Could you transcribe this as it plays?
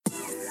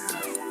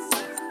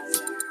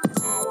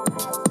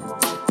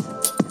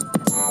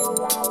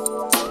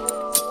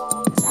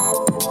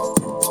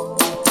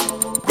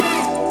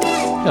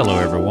Hello,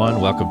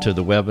 everyone. Welcome to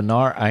the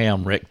webinar. I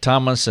am Rick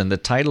Thomas, and the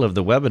title of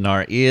the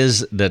webinar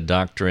is The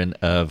Doctrine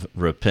of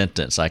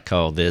Repentance. I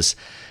call this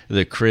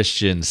the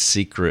Christian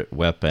secret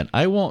weapon.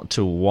 I want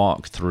to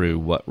walk through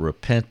what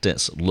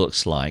repentance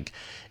looks like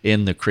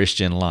in the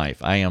Christian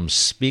life. I am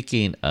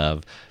speaking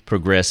of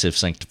progressive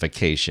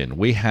sanctification.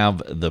 We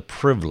have the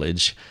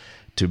privilege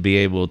to be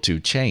able to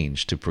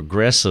change, to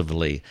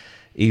progressively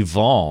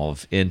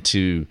evolve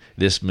into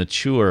this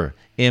mature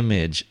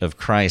image of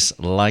Christ's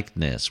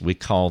likeness. We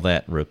call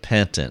that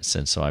repentance.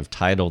 And so I've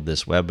titled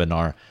this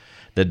webinar,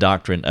 The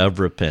Doctrine of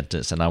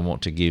Repentance, and I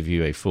want to give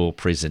you a full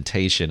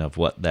presentation of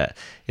what that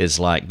is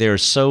like. There are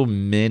so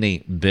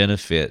many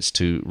benefits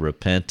to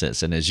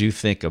repentance, and as you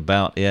think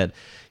about it,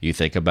 you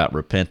think about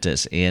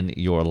repentance in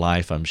your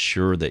life, I'm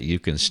sure that you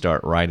can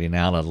start writing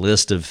out a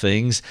list of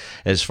things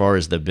as far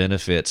as the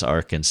benefits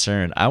are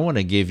concerned. I want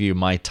to give you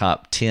my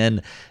top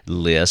 10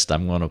 list.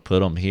 I'm going to put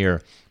them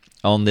here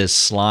on this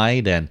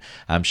slide, and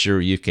I'm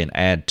sure you can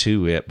add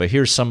to it. But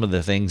here's some of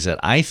the things that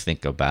I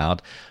think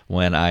about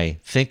when I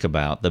think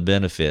about the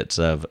benefits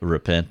of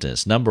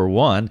repentance. Number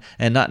one,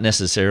 and not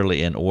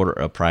necessarily in order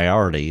of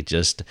priority,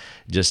 just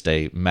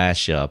a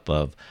mashup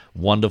of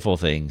wonderful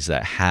things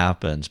that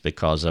happens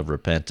because of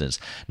repentance.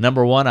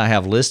 Number one, I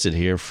have listed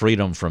here,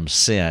 freedom from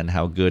sin.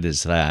 How good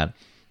is that?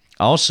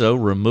 Also,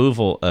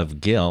 removal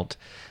of guilt.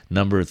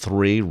 Number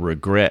three,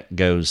 regret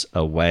goes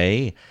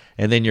away.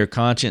 And then your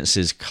conscience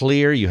is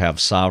clear. You have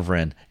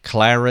sovereign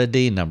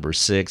clarity. Number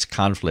six,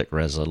 conflict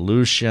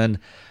resolution,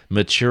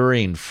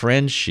 maturing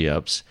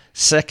friendships,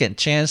 second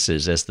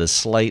chances as the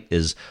slate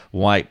is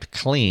wiped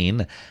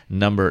clean.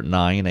 Number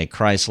nine, a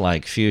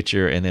Christ-like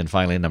future. And then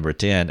finally, number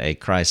 10, a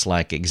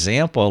Christ-like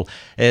example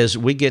as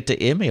we get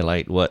to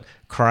emulate what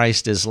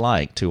Christ is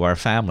like to our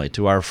family,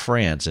 to our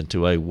friends, and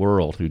to a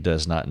world who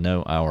does not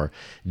know our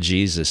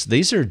Jesus.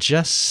 These are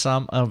just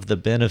some of the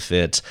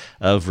benefits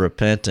of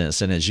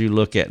repentance. And as you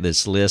look at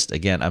this list,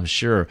 again, I'm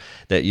sure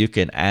that you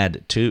can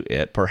add to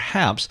it.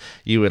 Perhaps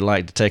you would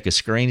like to take a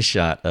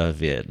screenshot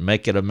of it,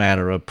 make it a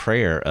matter of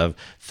prayer, of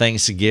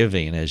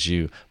thanksgiving as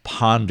you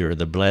ponder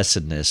the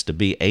blessedness to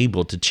be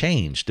able to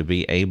change, to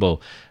be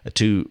able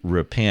to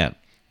repent.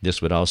 This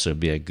would also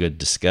be a good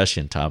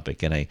discussion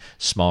topic in a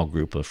small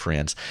group of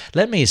friends.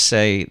 Let me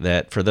say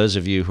that for those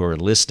of you who are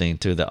listening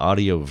to the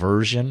audio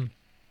version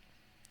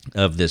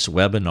of this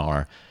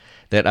webinar,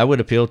 that I would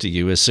appeal to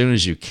you as soon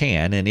as you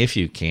can, and if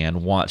you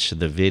can, watch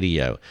the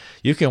video.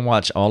 You can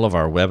watch all of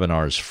our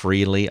webinars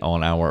freely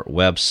on our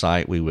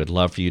website. We would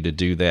love for you to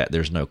do that.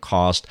 There's no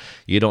cost.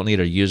 You don't need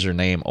a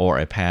username or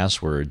a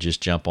password. Just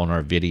jump on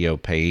our video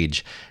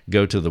page,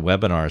 go to the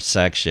webinar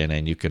section,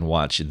 and you can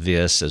watch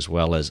this as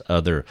well as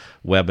other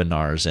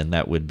webinars, and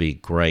that would be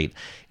great.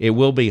 It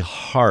will be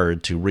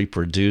hard to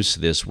reproduce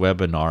this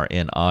webinar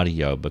in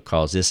audio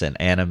because it's an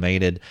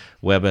animated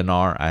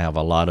webinar. I have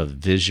a lot of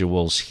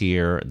visuals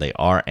here. They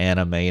are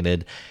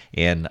animated,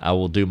 and I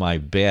will do my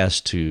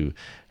best to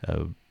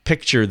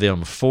picture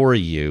them for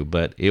you,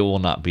 but it will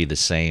not be the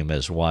same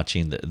as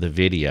watching the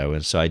video.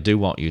 And so I do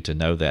want you to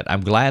know that.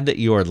 I'm glad that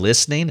you are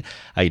listening.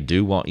 I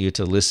do want you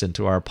to listen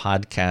to our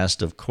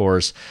podcast, of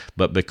course,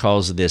 but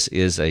because this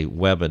is a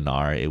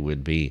webinar, it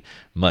would be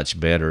much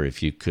better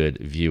if you could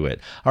view it.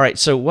 All right,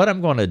 so what I'm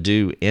going to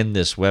do in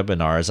this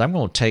webinar is I'm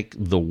going to take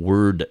the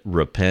word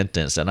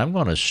repentance and I'm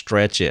going to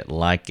stretch it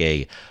like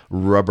a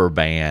rubber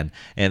band,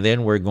 and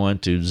then we're going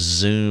to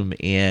zoom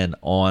in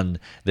on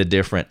the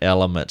different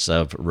elements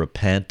of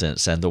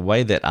repentance. And the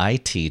way that I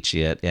teach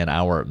it in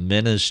our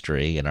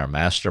ministry, in our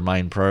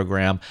mastermind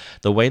program,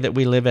 the way that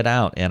we live it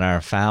out in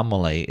our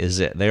family is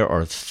that there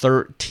are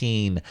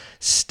 13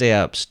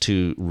 steps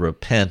to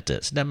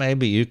repentance. Now,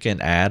 maybe you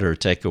can add or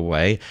take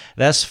away.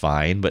 That's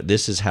fine, but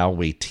this is how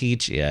we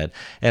teach it.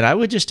 And I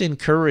would just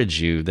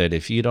encourage you that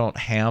if you don't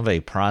have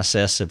a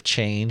process of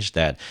change,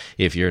 that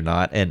if you're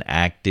not an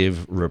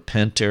active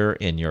repenter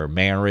in your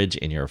marriage,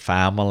 in your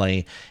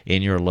family,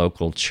 in your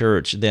local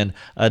church, then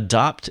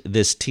adopt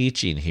this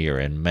teaching here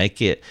and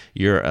make it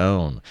your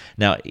own.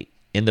 Now,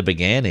 in the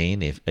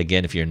beginning,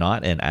 if you're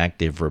not an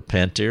active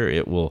repenter,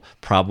 it will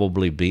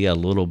probably be a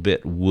little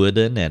bit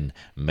wooden and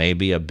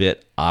maybe a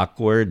bit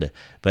awkward,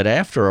 but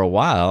after a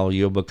while,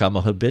 you'll become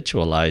a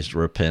habitualized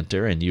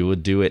repenter, and you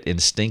would do it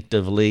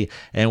instinctively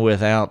and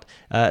without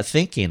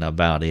thinking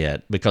about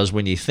it. Because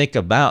when you think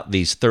about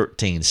these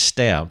 13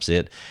 steps,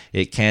 it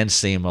can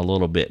seem a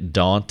little bit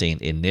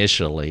daunting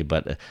initially,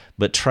 but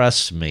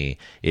trust me,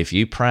 if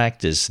you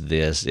practice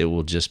this, it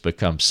will just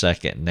become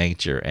second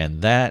nature,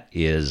 and that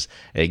is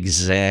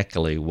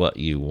exactly what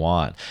you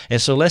want.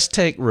 And so let's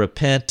take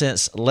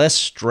repentance, let's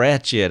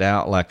stretch it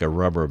out like a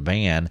rubber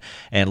band,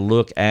 and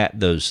look at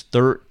those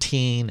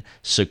 13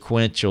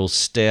 sequential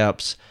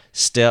steps.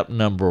 Step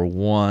number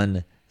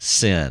one,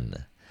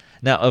 sin.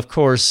 Now, of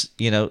course,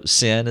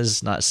 sin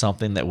is not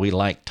something that we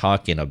like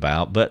talking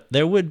about, but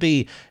there would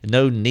be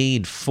no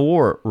need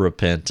for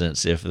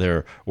repentance if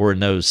there were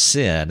no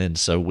sin. And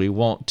so we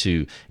want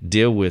to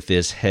deal with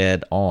this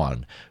head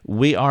on.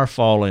 We are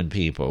fallen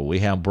people. We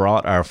have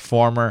brought our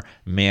former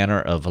manner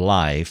of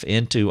life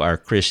into our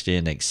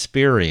Christian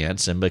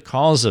experience. And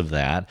because of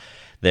that,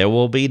 there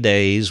will be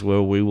days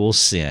where we will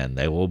sin.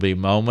 There will be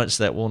moments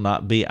that will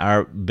not be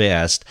our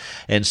best.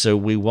 And so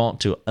we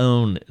want to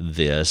own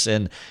this.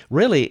 And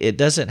really, it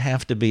doesn't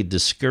have to be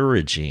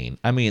discouraging.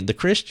 I mean, the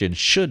Christian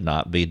should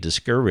not be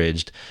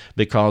discouraged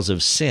because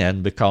of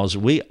sin, because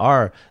we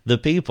are the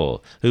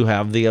people who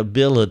have the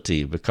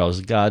ability,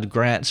 because God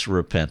grants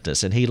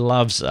repentance and He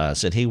loves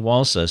us and He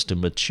wants us to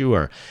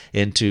mature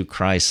into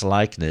Christ's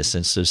likeness.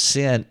 And so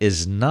sin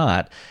is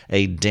not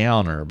a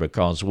downer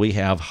because we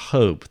have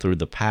hope through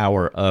the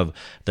power of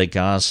the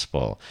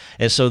gospel.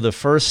 And so the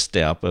first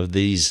step of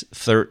these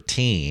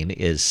 13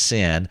 is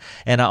sin.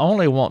 And I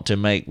only want to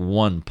make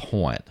one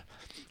point.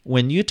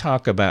 When you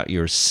talk about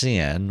your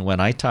sin, when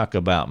I talk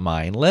about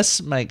mine,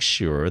 let's make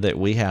sure that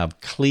we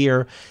have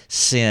clear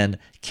sin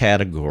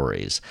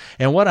categories.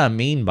 And what I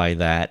mean by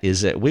that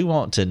is that we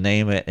want to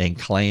name it and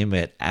claim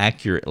it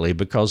accurately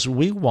because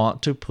we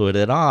want to put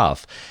it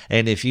off.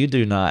 And if you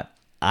do not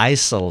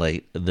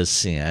isolate the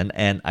sin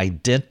and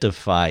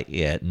identify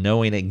it,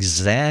 knowing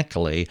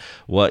exactly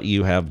what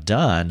you have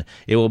done,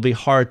 it will be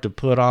hard to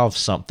put off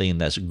something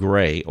that's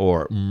gray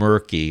or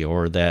murky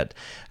or that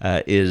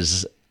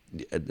is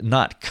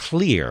not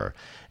clear.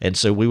 And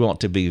so we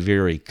want to be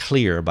very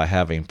clear by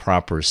having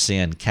proper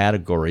sin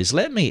categories.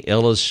 Let me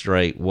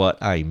illustrate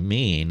what I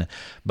mean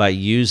by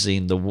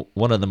using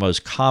one of the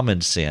most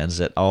common sins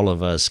that all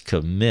of us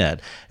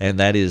commit, and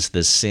that is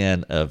the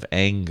sin of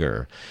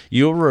anger.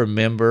 You'll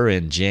remember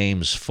in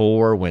James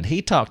 4, when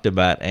he talked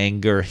about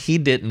anger, he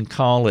didn't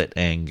call it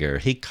anger.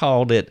 He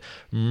called it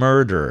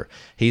murder.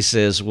 He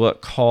says,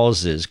 what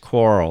causes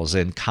quarrels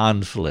and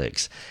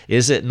conflicts?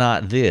 Is it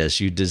not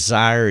this? You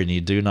desire and you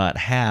do not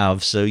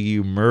have, so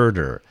you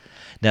murder.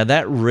 Now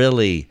that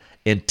really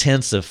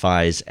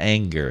intensifies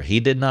anger. He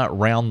did not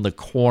round the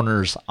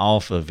corners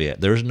off of it.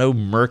 There's no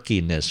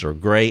murkiness or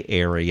gray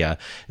area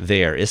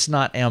there. It's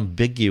not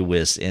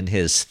ambiguous in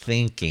his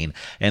thinking,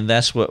 and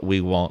that's what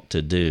we want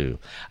to do.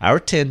 Our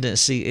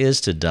tendency is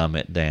to dumb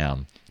it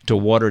down, to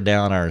water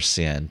down our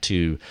sin,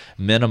 to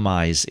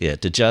minimize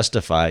it, to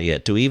justify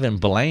it, to even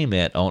blame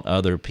it on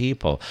other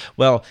people.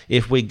 Well,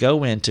 if we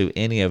go into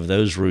any of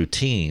those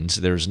routines,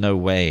 there's no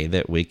way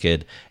that we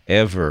could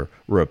ever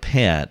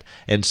repent.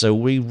 And so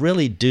we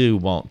really do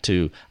want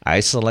to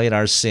isolate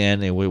our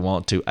sin, and we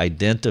want to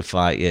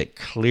identify it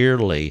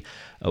clearly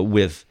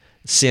with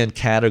sin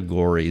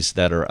categories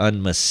that are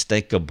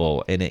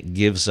unmistakable, and it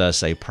gives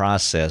us a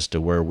process to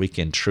where we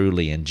can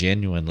truly and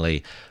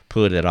genuinely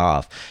put it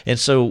off. And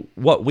so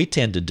what we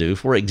tend to do,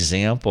 for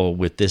example,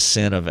 with this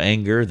sin of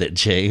anger that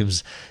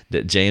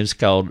James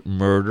called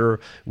murder,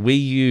 we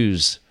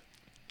use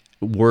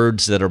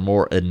words that are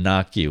more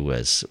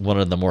innocuous. One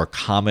of the more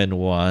common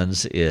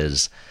ones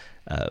is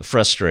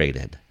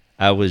frustrated.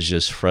 I was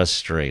just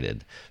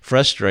frustrated.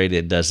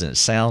 Frustrated doesn't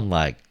sound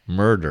like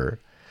murder,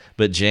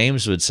 but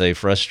James would say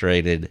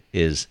frustrated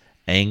is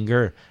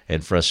anger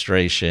and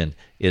frustration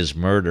is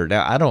murder.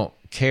 Now, I don't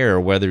care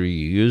whether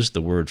you use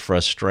the word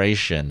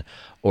frustration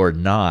or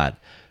not.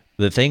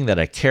 The thing that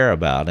I care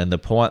about and the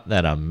point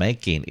that I'm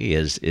making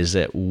is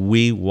that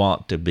we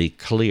want to be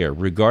clear.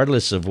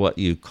 Regardless of what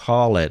you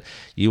call it,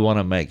 you want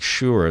to make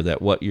sure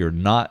that what you're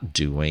not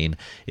doing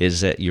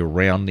is that you're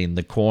rounding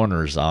the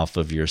corners off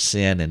of your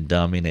sin and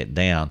dumbing it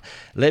down.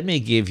 Let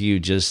me give you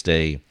just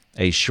a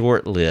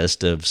short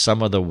list of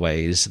some of the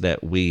ways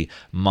that we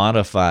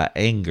modify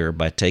anger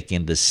by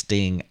taking the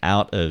sting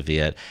out of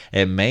it.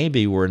 And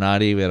maybe we're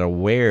not even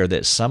aware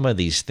that some of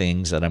these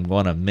things that I'm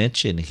going to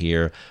mention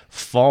here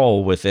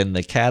fall within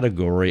the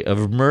category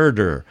of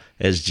murder,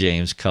 as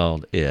James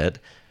called it,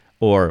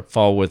 or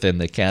fall within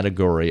the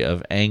category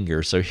of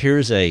anger. So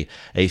here's a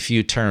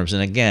few terms.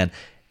 And again,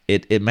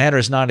 it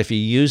matters not if you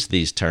use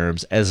these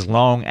terms as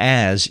long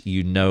as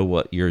you know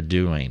what you're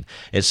doing.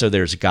 And so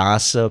there's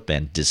gossip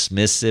and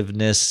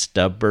dismissiveness,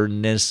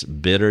 stubbornness,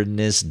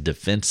 bitterness,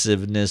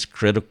 defensiveness,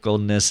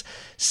 criticalness,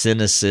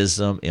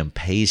 cynicism,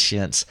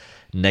 impatience,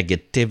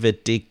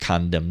 negativity,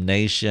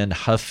 condemnation,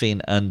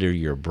 huffing under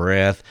your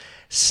breath,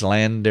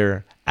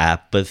 slander,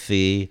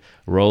 apathy,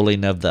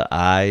 rolling of the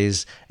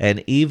eyes,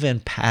 and even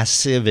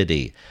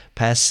passivity.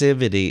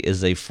 Passivity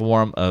is a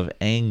form of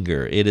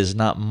anger. It is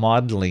not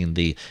modeling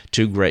the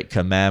two great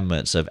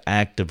commandments of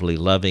actively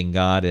loving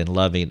God and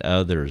loving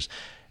others.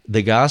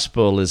 The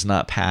gospel is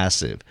not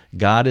passive.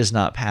 God is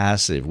not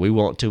passive. We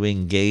want to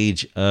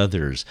engage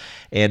others.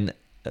 And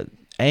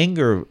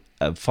anger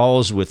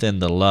falls within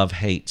the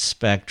love-hate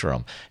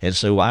spectrum. And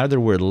so either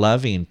we're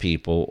loving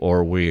people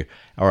or we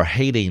are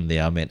hating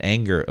them, and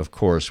anger, of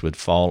course, would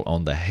fall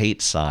on the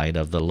hate side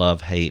of the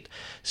love-hate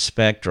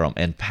spectrum.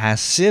 And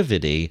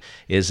passivity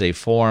is a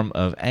form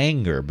of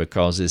anger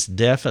because it's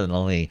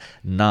definitely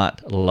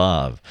not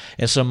love.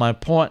 And so my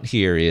point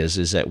here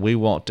is that we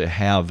want to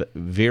have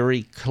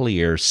very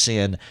clear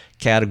sin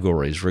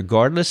categories.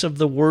 Regardless of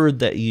the word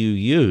that you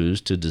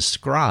use to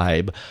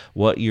describe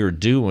what you're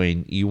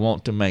doing, you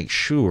want to make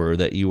sure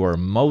that you are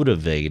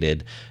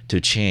motivated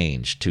to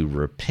change, to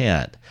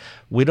repent.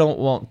 We don't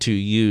want to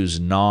use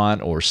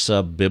non- or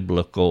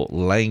sub-biblical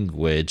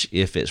language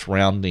if it's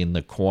rounding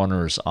the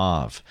corners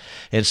off.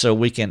 And so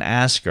we can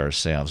ask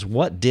ourselves,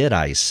 what did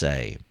I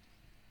say?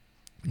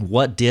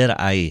 What did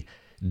I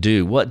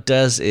do? What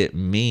does it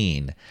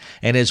mean?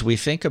 And as we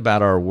think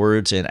about our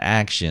words and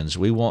actions,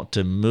 we want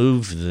to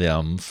move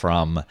them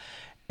from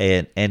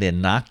an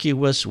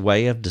innocuous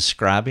way of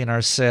describing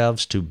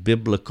ourselves to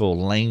biblical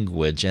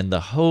language. And the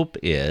hope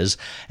is,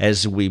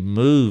 as we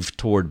move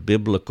toward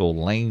biblical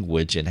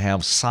language and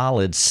have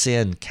solid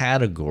sin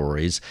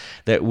categories,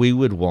 that we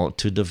would want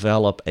to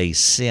develop a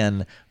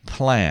sin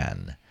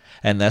plan.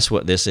 And that's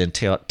what this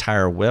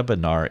entire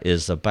webinar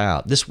is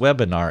about. This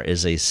webinar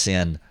is a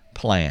sin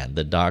plan,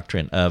 the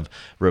doctrine of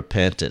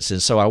repentance.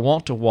 And so I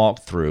want to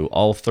walk through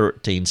all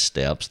 13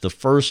 steps. The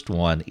first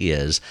one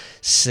is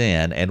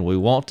sin, and we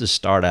want to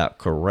start out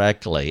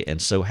correctly.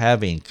 And so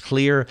having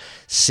clear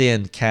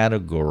sin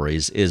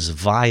categories is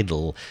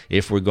vital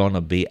if we're going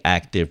to be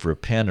active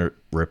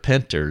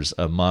repenters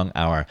among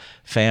our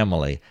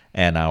family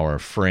and our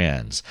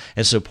friends.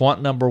 And so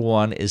point number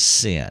 1 is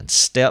sin.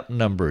 Step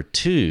number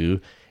 2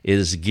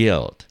 is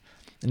guilt.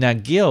 Now,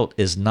 guilt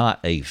is not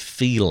a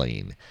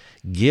feeling.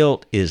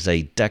 Guilt is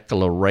a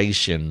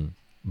declaration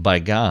by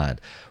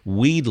God.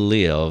 We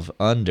live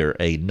under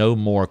a no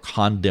more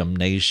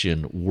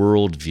condemnation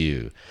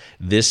worldview.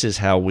 This is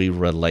how we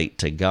relate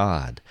to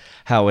God.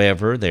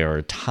 However, there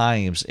are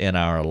times in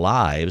our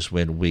lives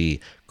when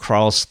we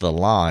cross the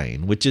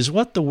line, which is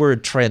what the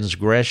word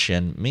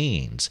transgression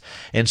means.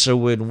 And so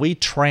when we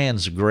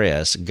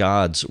transgress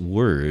God's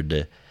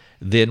word,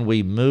 then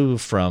we move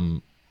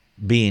from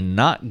being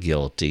not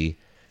guilty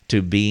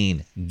to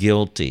being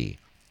guilty.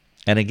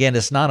 And again,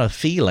 it's not a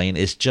feeling,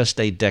 it's just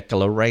a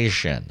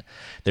declaration.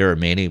 There are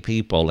many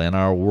people in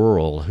our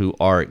world who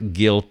are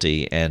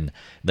guilty and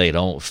they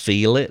don't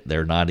feel it,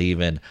 they're not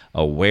even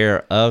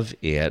aware of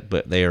it,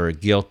 but they are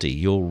guilty.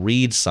 You'll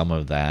read some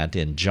of that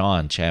in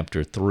John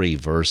chapter 3,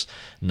 verse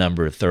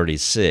number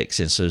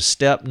 36. And so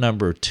step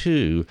number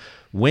 2,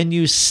 when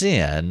you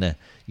sin,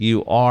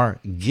 you are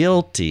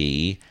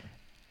guilty,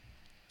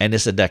 and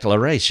it's a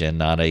declaration,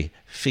 not a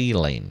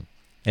feeling.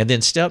 And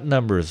then step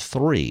number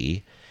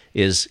 3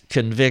 is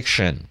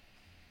conviction.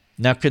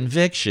 Now,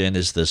 conviction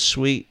is the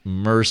sweet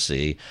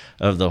mercy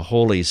of the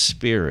Holy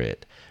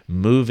Spirit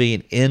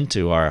moving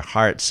into our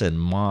hearts and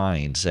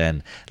minds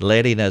and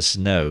letting us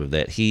know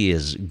that He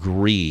is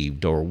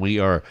grieved or we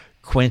are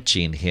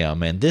quenching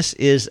Him. And this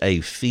is a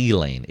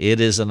feeling.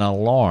 It is an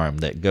alarm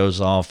that goes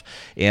off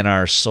in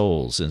our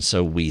souls. And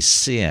so we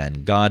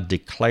sin. God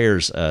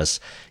declares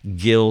us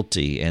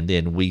guilty, and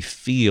then we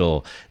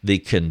feel the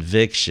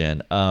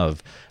conviction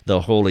of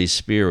the Holy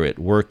Spirit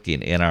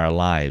working in our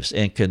lives.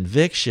 And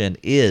conviction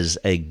is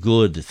a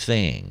good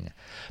thing,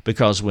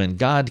 because when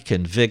God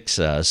convicts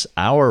us,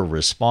 our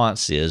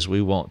response is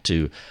we want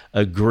to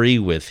agree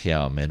with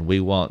Him, and we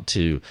want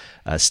to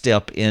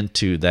step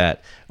into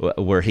that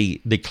where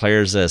He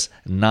declares us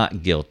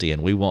not guilty,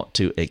 and we want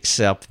to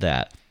accept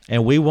that.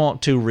 And we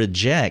want to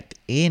reject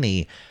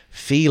any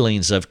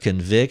feelings of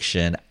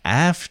conviction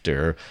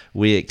after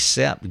we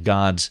accept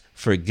God's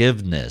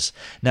forgiveness.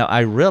 Now, I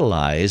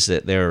realize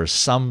that there are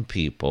some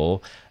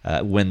people,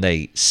 when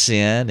they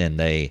sin and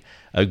they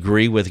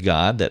agree with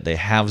God that they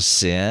have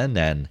sinned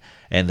and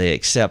they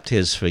accept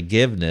His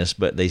forgiveness,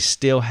 but they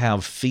still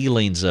have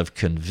feelings of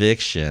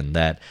conviction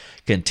that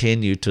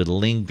continue to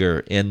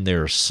linger in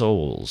their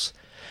souls.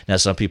 Now,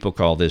 some people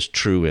call this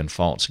true and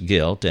false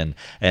guilt, and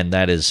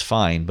that is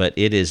fine, but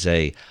it is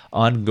a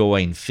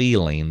ongoing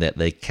feeling that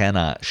they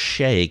cannot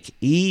shake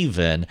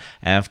even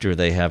after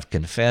they have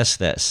confessed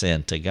that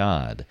sin to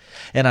God.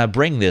 And I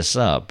bring this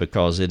up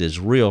because it is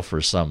real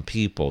for some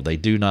people. They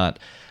do not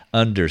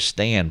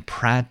understand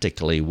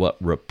practically what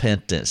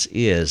repentance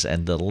is,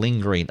 and the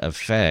lingering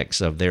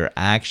effects of their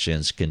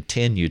actions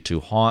continue to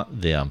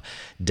haunt them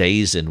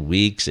days and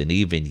weeks and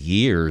even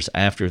years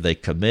after they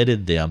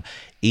committed them,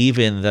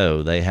 even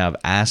though they have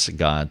asked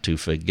God to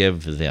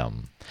forgive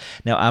them.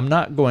 Now, I'm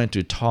not going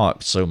to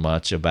talk so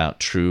much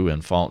about true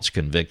and false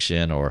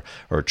conviction or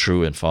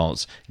true and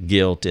false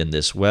guilt in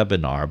this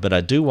webinar, but I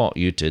do want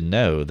you to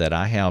know that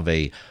I have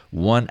a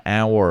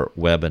 1-hour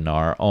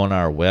webinar on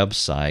our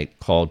website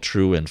called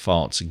True and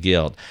False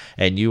Guilt,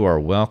 and you are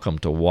welcome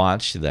to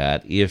watch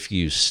that if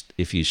you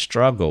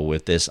struggle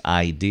with this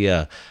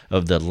idea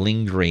of the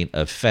lingering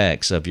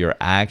effects of your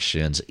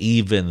actions,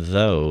 even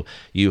though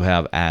you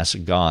have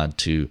asked God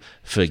to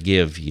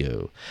forgive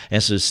you.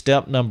 And so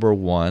step number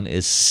 1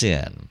 is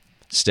sin.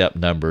 Step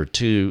number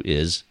 2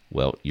 is,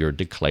 well, you're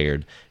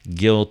declared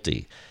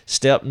guilty.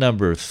 Step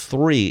number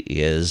 3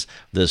 is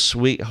the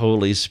sweet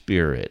Holy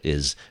Spirit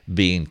is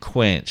being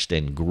quenched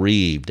and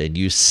grieved, and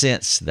you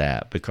sense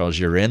that because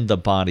you're in the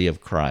body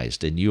of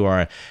Christ and you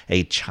are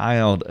a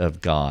child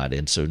of God.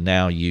 And so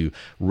now you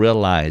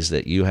realize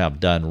that you have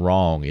done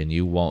wrong and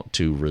you want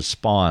to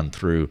respond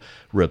through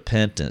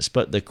repentance.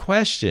 But the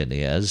question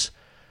is,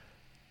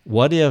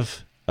 what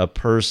if a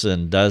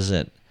person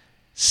doesn't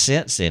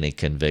sense any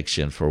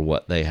conviction for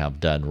what they have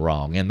done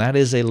wrong? And that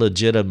is a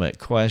legitimate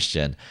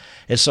question.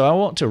 And so I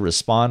want to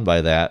respond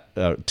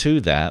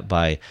to that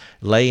by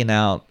laying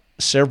out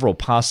several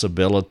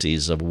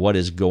possibilities of what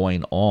is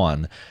going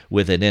on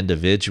with an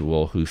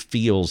individual who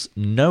feels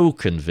no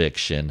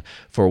conviction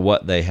for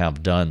what they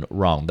have done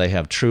wrong. They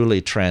have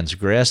truly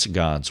transgressed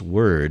God's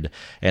word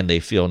and they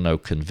feel no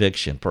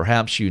conviction.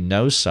 Perhaps you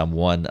know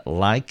someone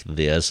like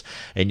this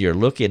and you're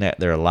looking at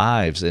their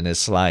lives and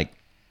it's like,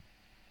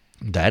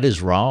 that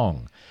is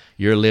wrong.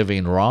 You're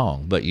living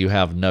wrong, but you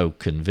have no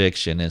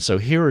conviction. And so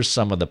here are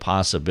some of the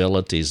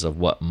possibilities of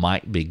what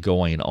might be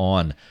going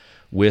on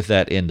with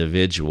that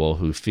individual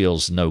who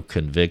feels no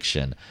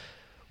conviction.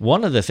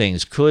 One of the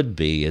things could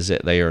be is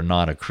that they are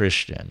not a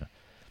Christian.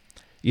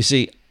 You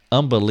see,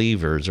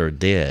 unbelievers are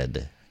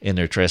dead in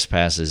their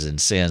trespasses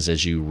and sins,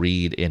 as you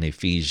read in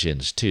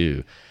Ephesians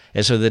 2.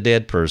 And so the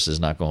dead person is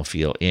not going to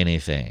feel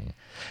anything.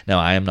 Now,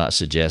 I am not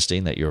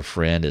suggesting that your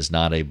friend is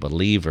not a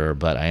believer,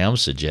 but I am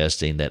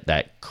suggesting that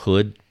that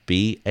could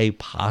be a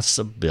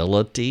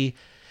possibility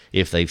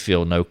if they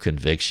feel no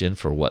conviction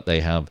for what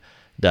they have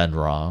done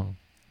wrong.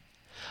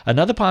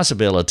 Another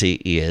possibility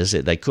is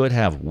that they could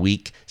have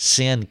weak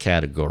sin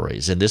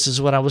categories. And this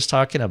is what I was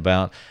talking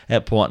about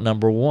at point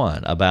number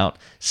 1, about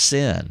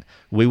sin.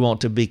 We want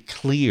to be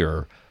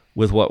clear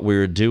with what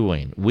we're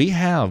doing. We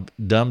have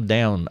dumbed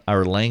down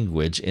our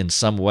language in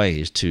some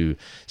ways to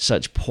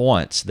such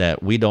points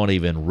that we don't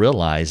even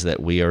realize that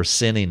we are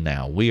sinning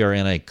now. We are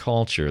in a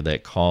culture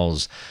that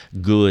calls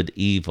good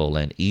evil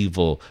and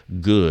evil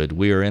good.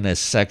 We are in a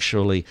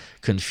sexually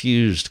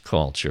confused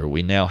culture.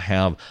 We now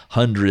have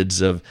hundreds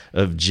of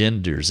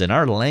genders, and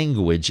our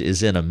language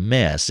is in a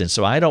mess. And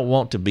so I don't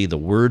want to be the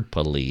word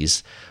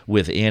police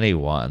with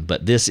anyone,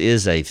 but this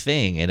is a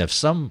thing. And if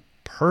some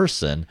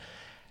person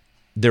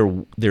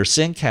their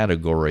sin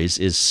categories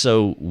is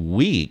so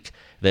weak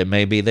that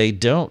maybe they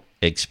don't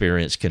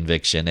experience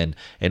conviction,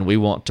 and we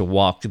want to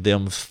walk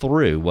them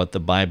through what the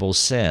Bible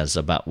says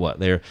about what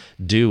they're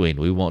doing.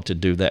 We want to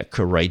do that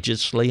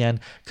courageously and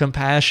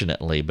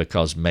compassionately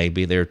because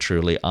maybe they're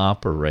truly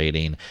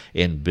operating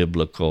in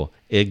biblical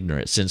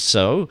ignorance. And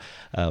so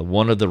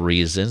one of the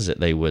reasons that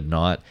they would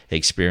not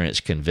experience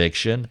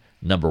conviction,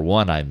 number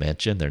 1, I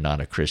mentioned, they're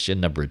not a Christian.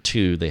 Number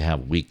 2, they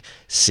have weak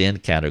sin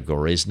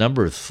categories.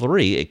 Number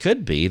 3, it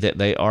could be that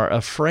they are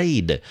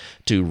afraid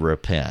to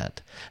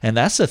repent. And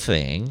that's the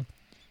thing,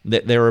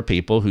 that there are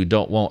people who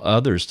don't want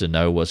others to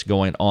know what's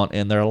going on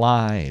in their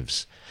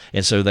lives.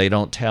 And so they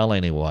don't tell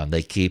anyone.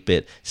 They keep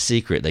it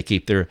secret. They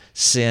keep their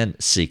sin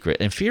secret.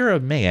 And fear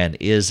of man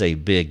is a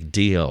big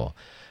deal.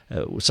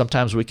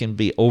 Sometimes we can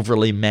be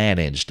overly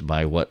managed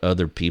by what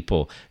other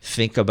people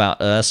think about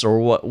us or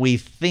what we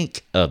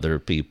think other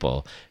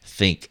people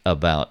think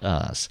about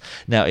us.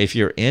 Now, if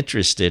you're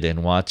interested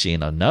in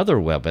watching another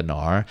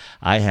webinar,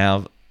 I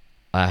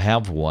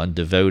have one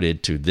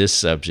devoted to this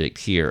subject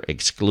here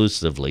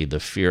exclusively, the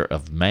fear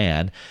of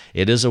man.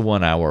 It is a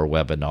 1-hour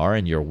webinar,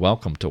 and you're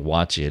welcome to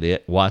watch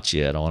it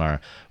on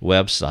our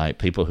website.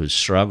 People who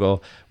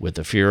struggle with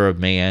the fear of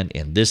man,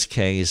 in this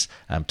case,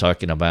 I'm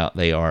talking about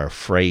they are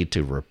afraid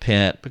to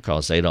repent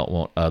because they don't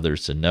want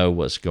others to know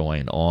what's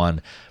going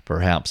on.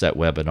 Perhaps that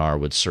webinar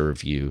would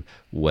serve you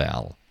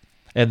well.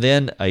 And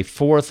then a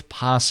fourth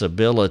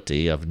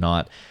possibility of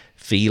not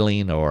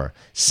feeling or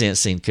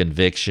sensing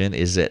conviction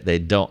is that they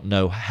don't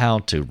know how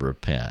to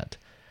repent.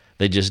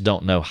 They just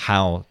don't know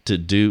how to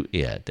do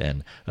it.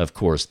 And of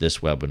course, this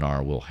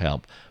webinar will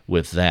help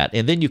with that.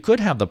 And then you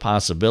could have the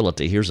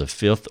possibility, here's a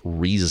fifth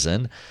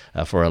reason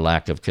for a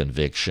lack of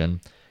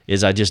conviction,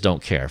 is I just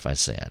don't care if I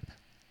sin.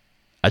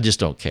 I just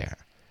don't care.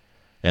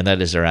 And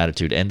that is their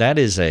attitude. And that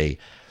is a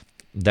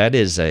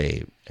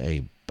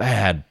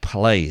bad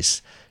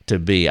place to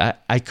be.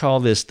 I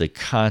call this the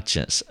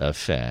conscience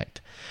effect.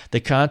 The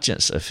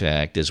conscience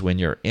effect is when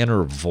your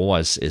inner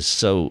voice is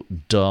so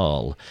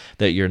dull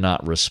that you're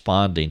not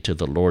responding to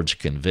the Lord's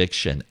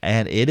conviction.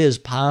 And it is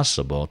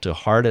possible to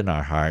harden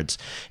our hearts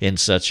in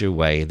such a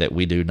way that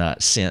we do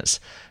not sense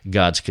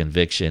God's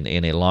conviction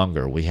any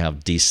longer. We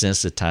have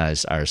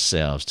desensitized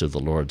ourselves to the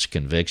Lord's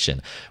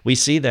conviction. We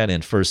see that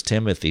in 1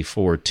 Timothy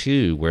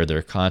 4:2, where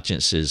their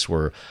consciences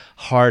were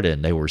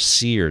hardened. They were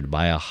seared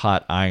by a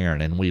hot iron.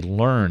 And we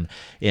learn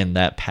in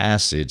that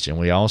passage, and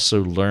we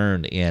also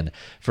learn in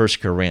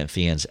 1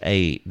 Corinthians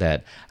 8,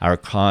 that our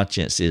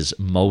conscience is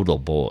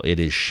moldable. It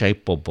is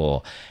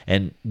shapeable.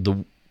 And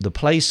the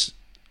place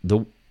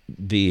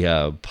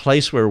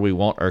where we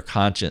want our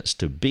conscience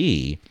to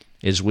be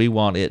is we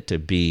want it to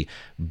be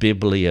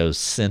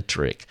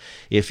bibliocentric.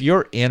 If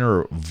your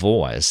inner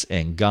voice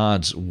and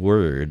God's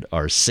Word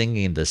are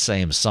singing the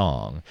same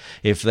song,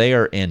 if they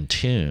are in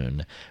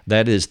tune,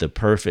 that is the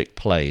perfect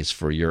place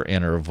for your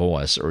inner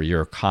voice or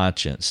your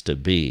conscience to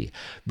be.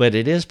 But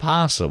it is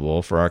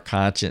possible for our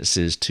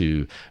consciences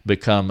to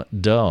become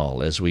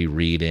dull, as we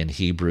read in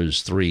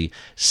Hebrews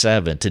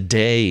 3:7.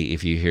 Today,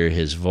 if you hear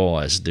His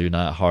voice, do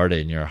not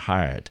harden your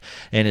heart.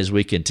 And as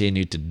we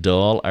continue to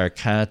dull our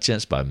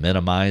conscience by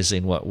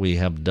minimizing what we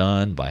have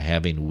done, by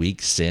having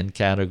weak sin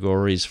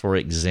categories, for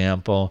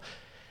example,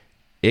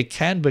 it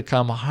can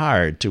become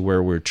hard to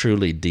where we're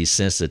truly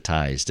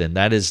desensitized, and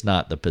that is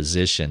not the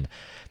position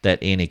that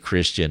any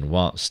Christian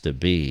wants to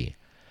be.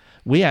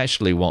 We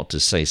actually want to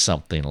say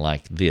something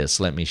like this.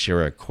 Let me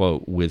share a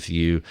quote with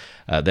you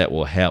that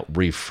will help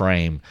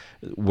reframe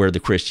where the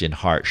Christian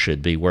heart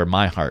should be, where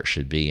my heart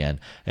should be, and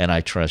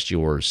I trust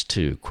yours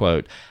too.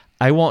 Quote,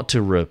 I want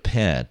to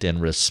repent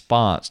in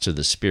response to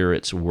the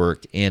Spirit's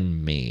work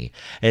in me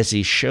as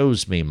He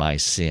shows me my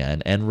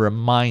sin and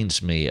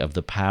reminds me of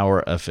the power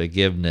of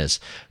forgiveness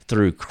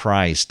through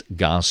Christ's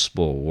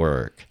gospel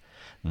work.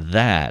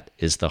 That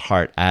is the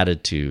heart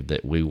attitude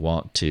that we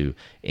want to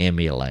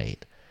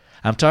emulate.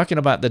 I'm talking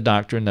about the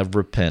doctrine of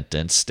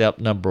repentance. Step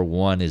number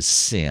 1 is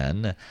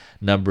sin.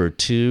 Number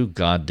 2,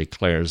 God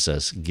declares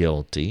us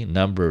guilty.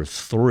 Number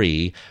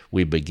 3,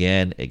 we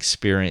begin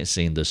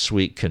experiencing the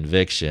sweet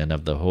conviction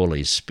of the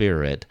Holy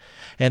Spirit.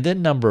 And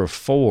then number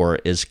 4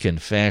 is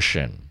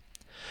confession.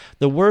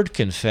 The word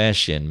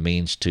confession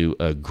means to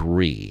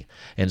agree.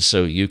 And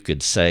so you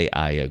could say,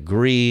 I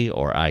agree,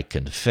 or I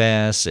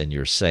confess, and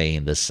you're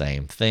saying the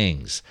same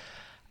things.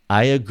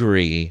 I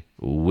agree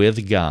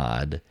with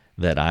God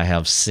that I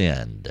have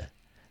sinned.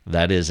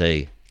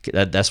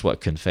 That's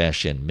what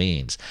confession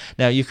means.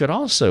 Now, you could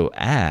also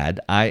add,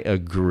 I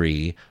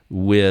agree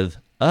with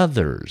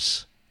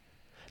others.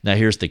 Now,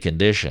 here's the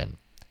condition.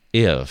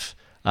 If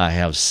I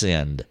have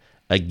sinned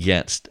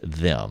against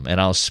them. And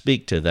I'll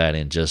speak to that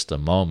in just a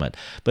moment.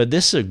 But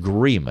this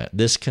agreement,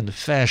 this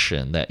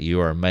confession that you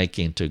are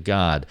making to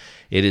God,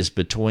 it is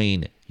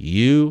between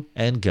you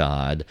and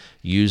God,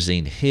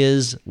 using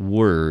His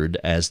Word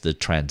as the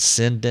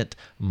transcendent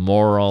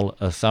moral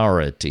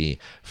authority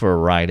for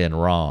right and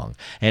wrong.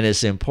 And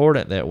it's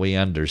important that we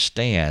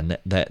understand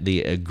that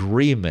the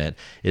agreement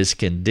is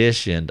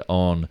conditioned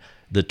on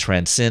the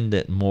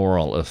transcendent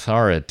moral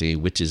authority,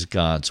 which is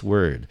God's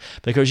Word,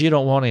 because you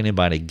don't want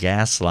anybody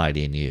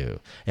gaslighting you.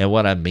 And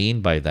what I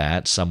mean by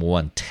that,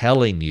 someone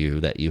telling you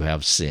that you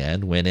have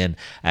sinned, when in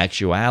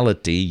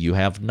actuality you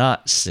have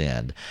not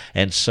sinned.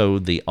 And so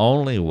the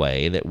only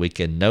way that we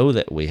can know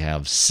that we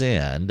have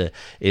sinned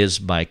is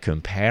by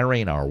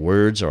comparing our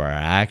words or our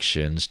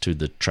actions to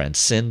the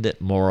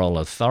transcendent moral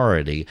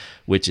authority,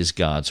 which is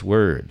God's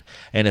Word.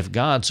 And if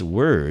God's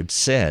Word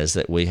says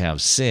that we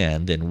have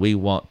sinned, then we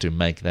want to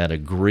make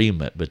that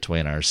agreement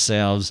between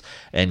ourselves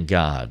and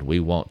God. We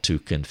want to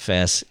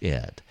confess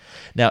it.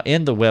 Now,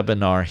 in the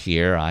webinar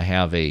here, I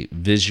have a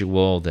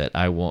visual that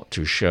I want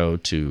to show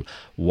to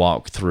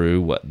walk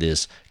through what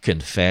this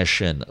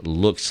confession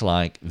looks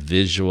like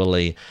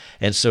visually.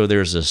 And so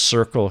there's a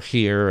circle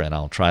here, and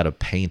I'll try to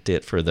paint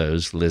it for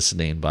those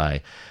listening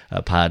by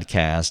a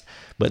podcast.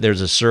 But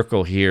there's a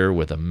circle here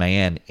with a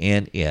man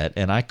in it,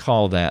 and I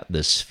call that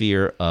the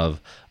sphere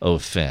of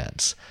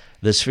offense.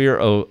 The sphere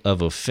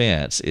of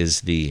offense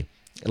is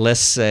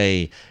let's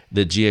say,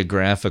 the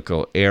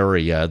geographical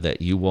area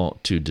that you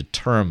want to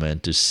determine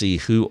to see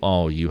who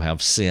all you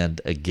have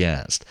sinned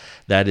against.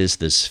 That is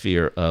the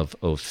sphere of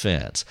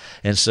offense.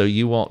 And so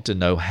you want to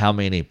know how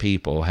many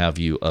people have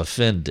you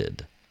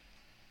offended.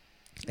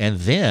 And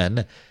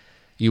then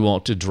you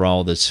want to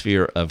draw the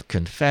sphere of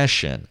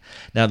confession.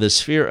 Now, the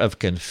sphere of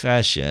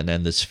confession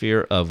and the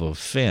sphere of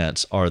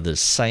offense are the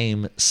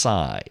same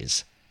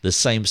size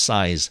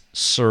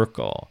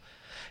circle.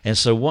 And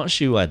so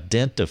once you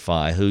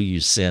identify who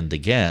you sinned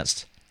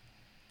against,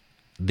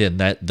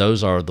 then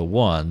those are the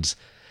ones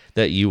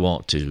that you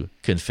want to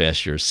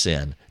confess your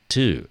sin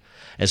to.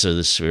 And so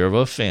the sphere of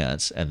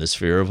offense and the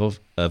sphere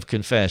of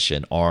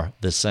confession are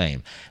the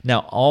same. Now,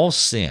 all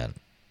sin,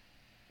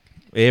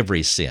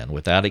 every sin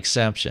without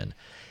exception,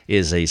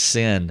 is a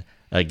sin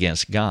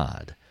against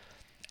God.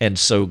 And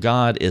so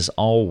God is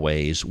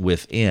always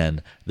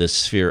within the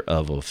sphere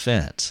of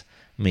offense,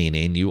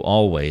 meaning you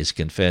always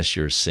confess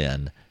your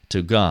sin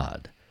to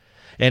God.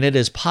 And it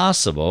is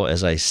possible,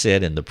 as I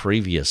said in the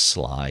previous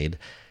slide,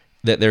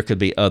 that there could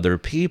be other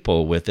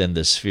people within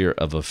the sphere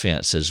of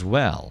offense as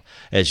well.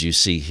 As you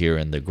see here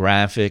in the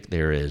graphic,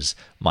 there is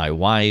my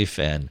wife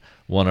and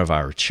one of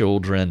our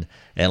children.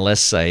 And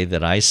let's say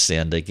that I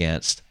sinned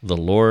against the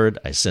Lord,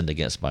 I sinned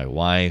against my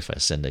wife, I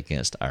sinned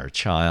against our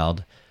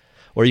child.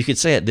 Or you could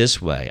say it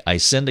this way, I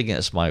sinned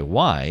against my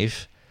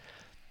wife,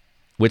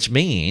 which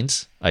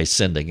means I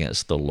sinned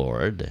against the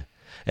Lord.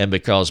 And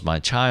because my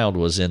child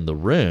was in the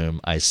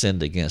room, I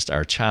sinned against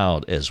our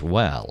child as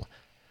well.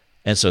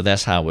 And so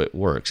that's how it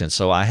works. And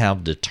so I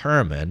have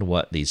determined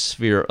what the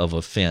sphere of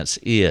offense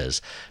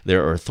is.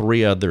 There are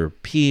 3 other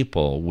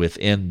people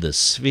within the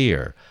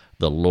sphere.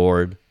 the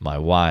Lord, my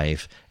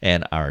wife,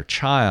 and our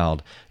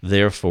child.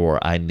 Therefore,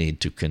 I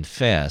need to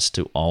confess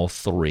to all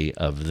three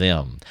of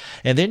them.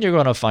 And then you're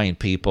going to find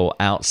people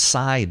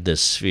outside the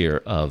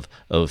sphere of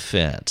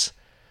offense.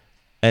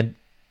 And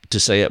to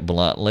say it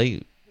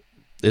bluntly,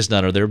 it's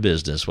none of their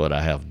business what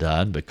I have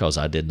done, because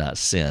I did not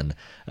sin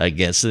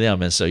against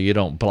them. And so you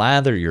don't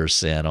blather your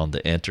sin on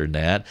the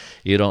internet.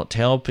 You don't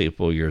tell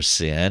people your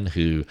sin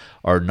who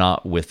are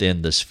not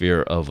within the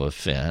sphere of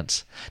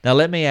offense. Now,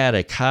 let me add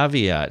a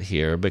caveat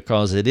here,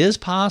 because it is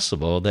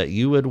possible that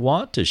you would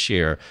want to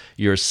share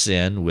your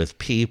sin with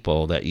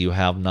people that you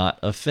have not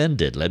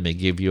offended. Let me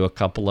give you a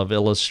couple of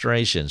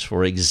illustrations.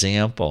 For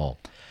example,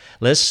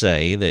 let's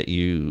say that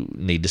you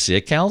need to see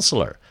a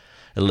counselor.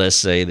 Let's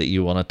say that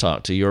you want to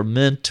talk to your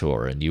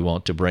mentor, and you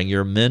want to bring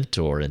your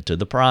mentor into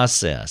the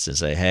process and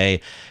say,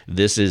 hey,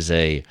 this is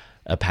a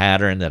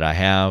pattern that I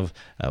have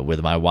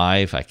with my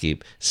wife. I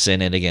keep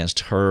sinning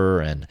against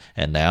her, and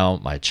now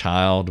my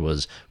child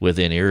was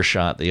within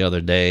earshot the other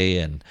day,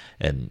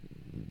 and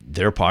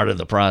they're part of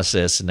the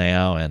process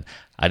now, and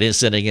I didn't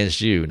sin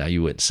against you. Now,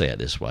 you wouldn't say it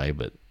this way,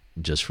 but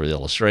just for the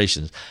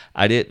illustrations,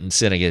 I didn't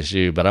sin against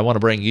you, but I want to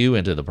bring you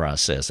into the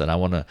process, and I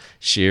want to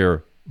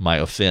share my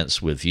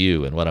offense with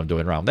you and what I'm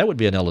doing wrong. That would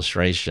be an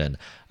illustration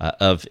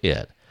of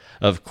it.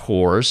 Of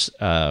course,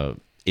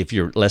 if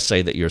let's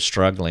say that you're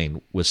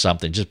struggling with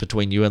something just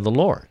between you and the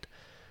Lord.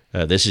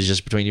 This is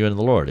just between you and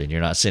the Lord, and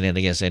you're not sinning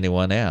against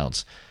anyone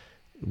else.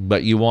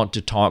 But you want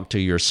to talk to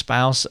your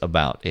spouse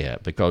about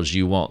it because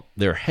you want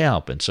their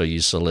help, and so you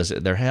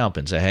solicit their help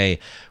and say, hey,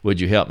 would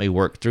you help me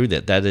work through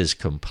that? That is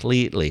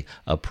completely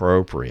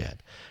appropriate.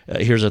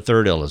 Here's a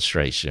third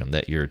illustration,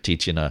 that you're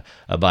teaching a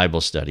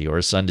Bible study or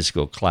a Sunday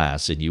school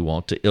class, and you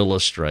want to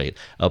illustrate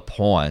a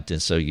point,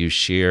 and so you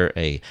share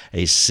a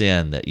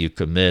sin that you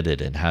committed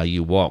and how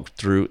you walked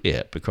through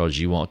it, because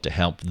you want to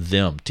help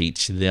them,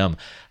 teach them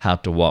how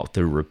to walk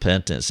through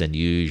repentance and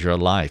use your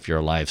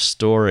life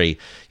story.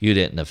 You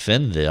didn't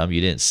offend them,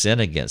 you didn't sin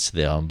against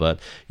them, but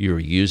you're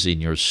using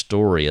your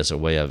story as a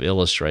way of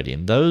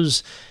illustrating.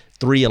 Those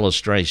three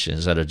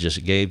illustrations that I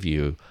just gave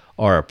you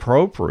are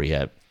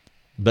appropriate.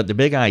 But the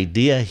big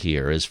idea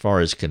here, as far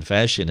as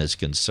confession is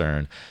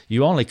concerned,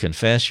 you only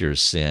confess your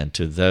sin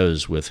to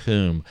those with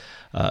whom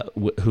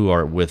who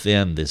are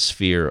within the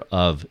sphere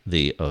of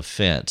the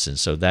offense, and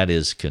so that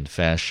is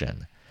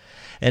confession.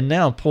 And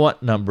now,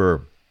 point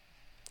number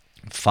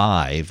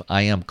 5,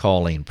 I am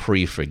calling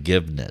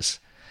pre-forgiveness,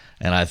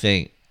 and I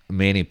think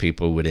many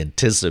people would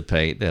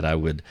anticipate that I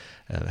would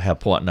have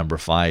point number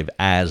 5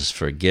 as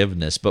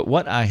forgiveness. But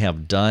what I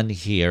have done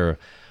here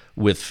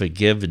with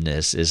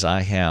forgiveness is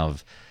I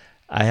have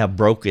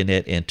broken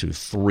it into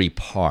 3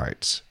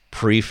 parts: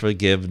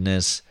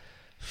 pre-forgiveness,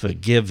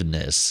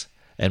 forgiveness,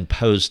 and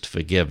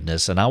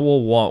post-forgiveness. And I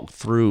will walk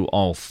through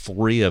all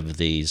 3 of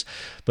these.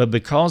 But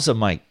because of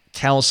my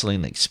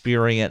counseling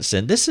experience,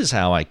 and this is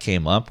how I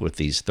came up with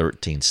these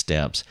 13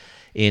 steps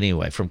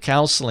anyway, from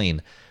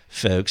counseling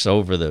folks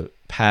over the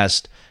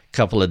past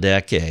couple of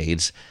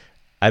decades,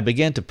 I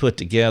began to put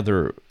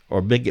together,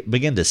 or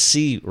begin to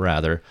see,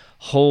 rather,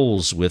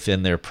 holes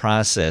within their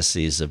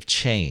processes of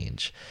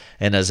change.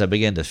 And as I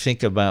began to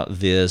think about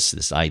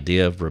this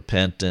idea of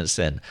repentance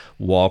and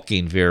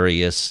walking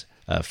various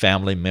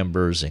family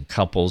members and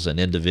couples and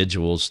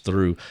individuals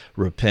through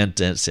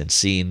repentance and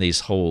seeing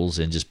these holes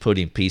and just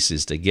putting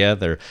pieces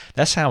together,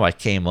 that's how I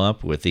came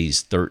up with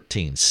these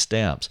 13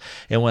 steps.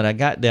 And when I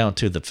got down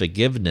to the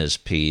forgiveness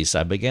piece,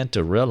 I began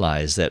to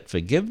realize that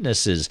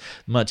forgiveness is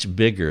much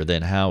bigger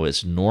than how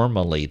it's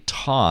normally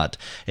taught.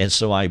 And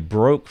so I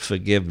broke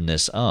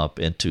forgiveness up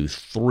into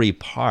 3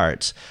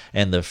 parts.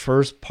 And the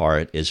first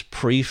part is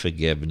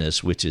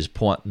pre-forgiveness, which is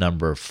point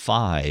number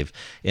 5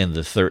 in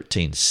the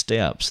 13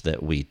 steps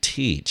that we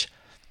teach.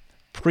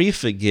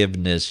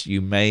 Pre-forgiveness, you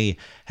may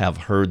have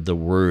heard the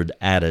word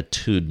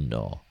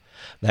attitudinal.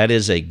 That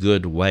is a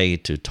good way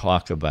to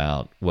talk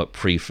about what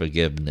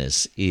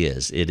pre-forgiveness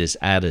is. It is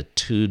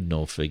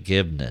attitudinal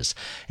forgiveness.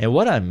 And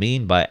what I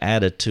mean by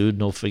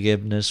attitudinal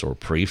forgiveness or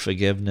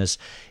pre-forgiveness,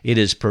 it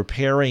is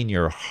preparing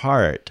your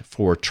heart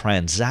for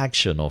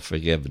transactional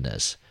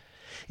forgiveness.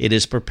 It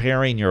is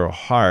preparing your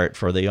heart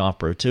for the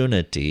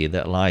opportunity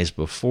that lies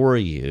before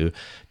you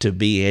to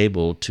be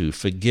able to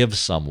forgive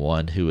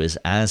someone who is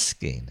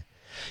asking.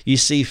 You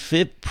see,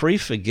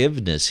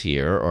 pre-forgiveness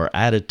here, or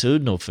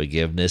attitudinal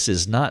forgiveness,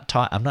 is not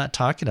I'm not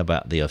talking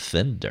about the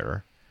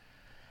offender.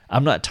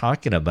 I'm not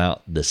talking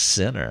about the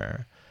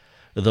sinner,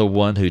 the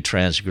one who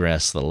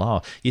transgressed the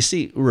law. You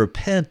see,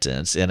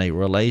 repentance in a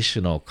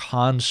relational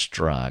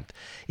construct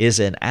is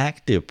an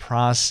active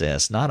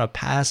process, not a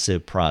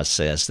passive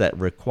process that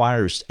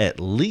requires at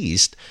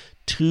least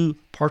 2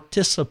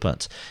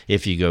 participants.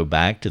 If you go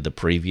back to the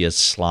previous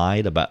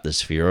slide about the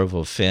sphere of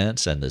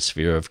offense and the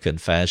sphere of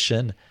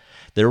confession,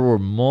 there were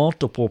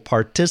multiple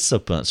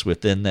participants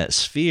within that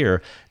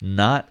sphere,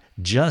 not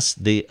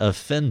just the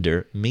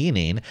offender,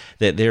 meaning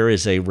that there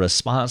is a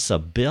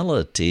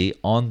responsibility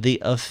on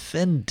the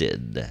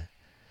offended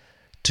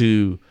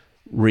to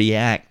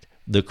react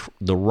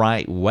the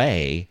right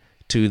way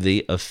to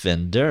the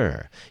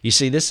offender. You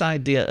see, this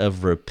idea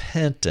of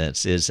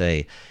repentance is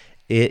it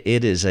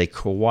is a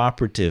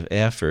cooperative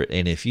effort,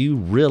 and if you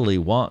really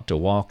want to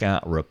walk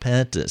out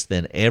repentance,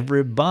 then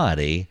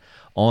everybody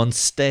on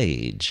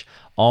stage,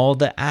 all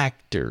the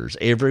actors,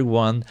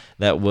 everyone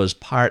that was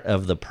part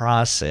of the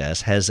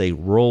process has a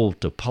role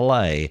to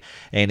play.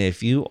 And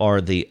if you are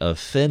the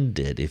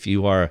offended, if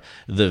you are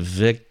the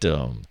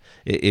victim,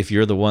 if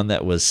you're the one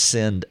that was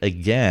sinned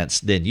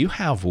against, then you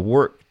have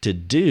work to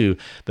do,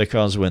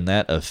 because when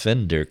that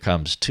offender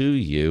comes to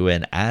you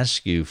and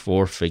asks you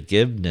for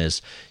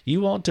forgiveness,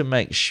 you want to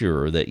make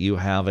sure that you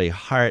have a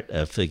heart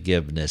of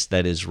forgiveness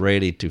that is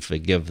ready to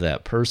forgive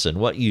that person.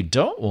 What you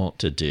don't want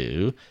to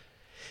do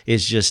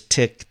is just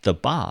tick the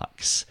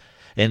box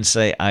and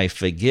say, I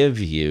forgive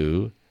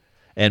you,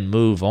 and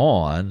move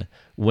on,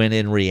 when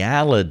in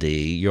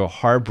reality you're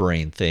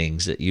harboring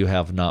things that you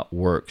have not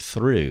worked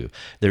through.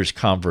 There's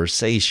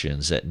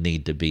conversations that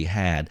need to be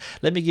had.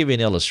 Let me give you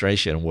an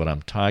illustration of what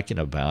I'm talking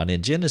about.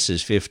 In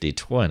Genesis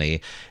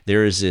 50:20,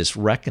 there is this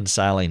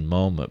reconciling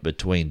moment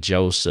between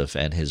Joseph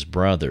and his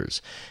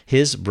brothers.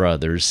 His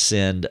brothers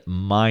sinned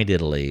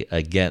mightily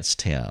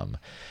against him.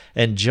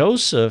 And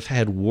Joseph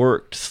had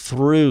worked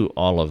through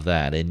all of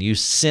that, and you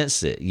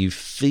sense it, you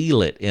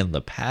feel it in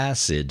the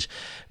passage,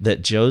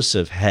 that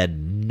Joseph had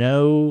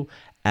no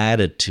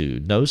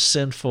attitude, no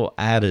sinful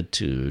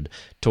attitude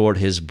toward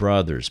his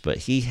brothers, but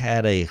he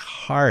had a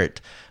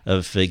heart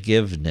of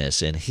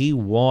forgiveness, and he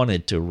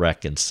wanted to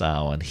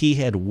reconcile, and he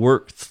had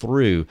worked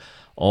through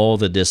all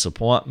the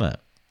disappointment.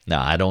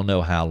 Now, I don't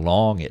know how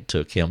long it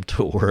took him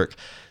to work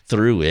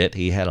through it.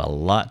 He had a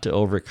lot to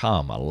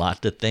overcome, a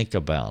lot to think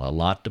about, a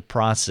lot to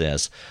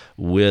process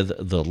with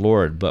the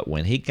Lord. But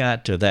when he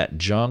got to that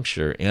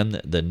juncture in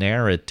the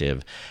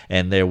narrative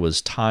and there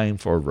was time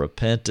for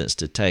repentance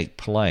to take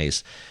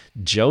place,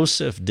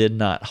 Joseph did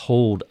not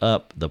hold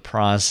up the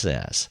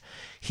process.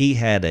 He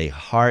had a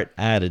heart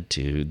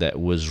attitude that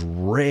was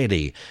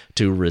ready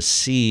to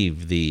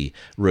receive the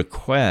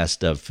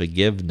request of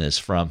forgiveness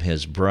from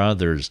his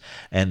brothers,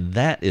 and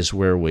that is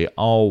where we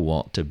all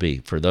want to be.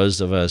 For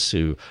those of us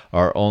who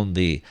are on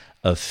the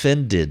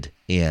offended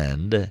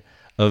end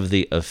of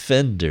the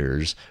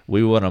offenders,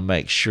 we want to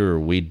make sure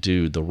we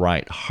do the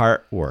right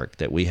heart work,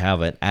 that we have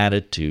an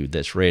attitude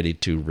that's ready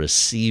to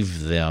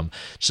receive them,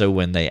 so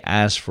when they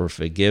ask for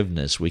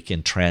forgiveness, we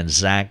can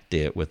transact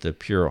it with a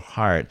pure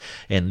heart,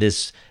 and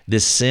this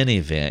sin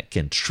event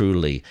can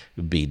truly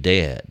be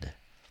dead.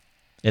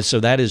 And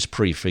so that is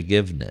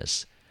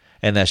pre-forgiveness.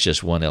 And that's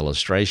just one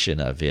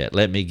illustration of it.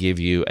 Let me give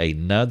you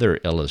another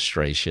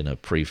illustration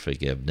of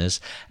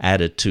pre-forgiveness,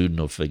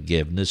 attitudinal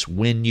forgiveness,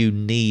 when you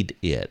need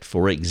it.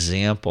 For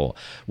example,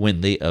 when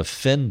the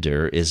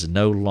offender is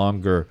no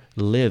longer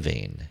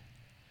living,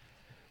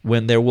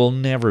 when there will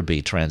never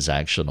be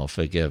transactional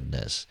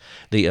forgiveness.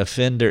 The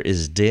offender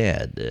is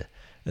dead.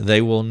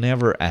 They will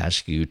never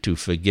ask you to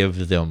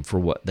forgive them for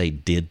what they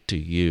did to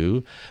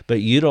you,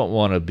 but you don't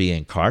want to be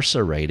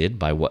incarcerated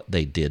by what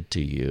they did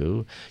to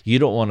you. You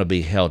don't want to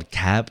be held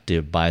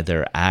captive by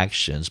their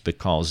actions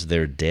because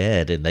they're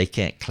dead and they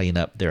can't clean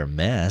up their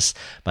mess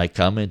by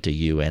coming to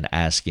you and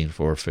asking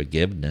for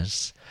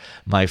forgiveness.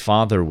 My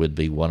father would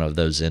be one of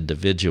those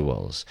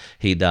individuals.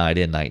 He died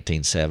in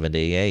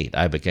 1978.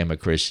 I became a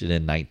Christian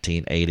in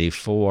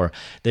 1984.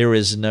 There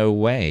is no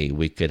way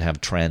we could have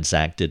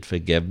transacted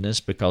forgiveness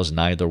because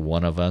neither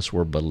one of us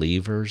were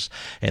believers.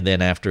 And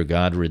then after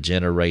God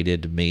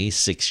regenerated me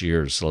 6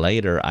 years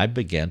later, I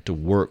began to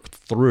work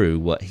through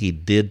what he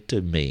did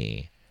to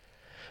me.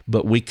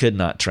 But we could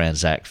not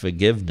transact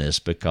forgiveness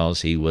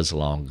because he was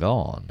long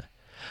gone.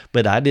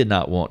 But I did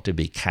not want to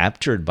be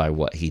captured by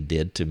what he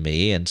did to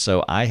me, and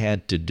so I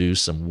had to do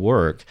some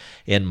work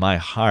in my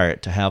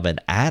heart to have an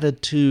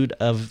attitude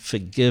of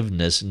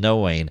forgiveness,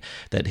 knowing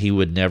that he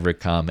would never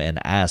come and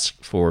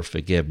ask for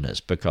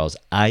forgiveness because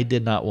I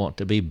did not want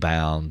to be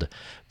bound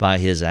by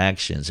his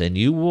actions. And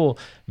you will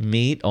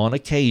meet on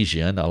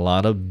occasion a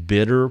lot of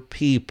bitter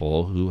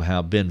people who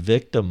have been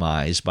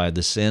victimized by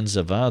the sins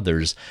of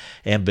others,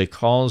 and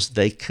because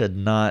they could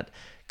not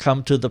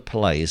come to the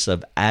place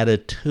of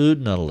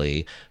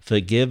attitudinally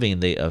forgiving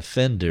the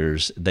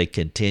offenders, they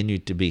continue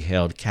to be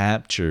held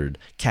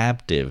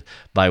captive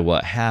by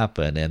what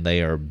happened, and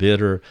they are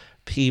bitter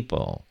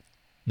people.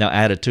 Now,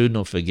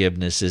 attitudinal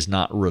forgiveness is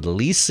not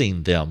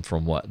releasing them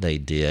from what they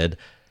did,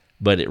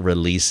 but it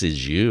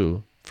releases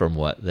you from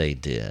what they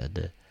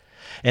did.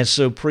 And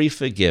so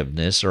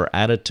pre-forgiveness or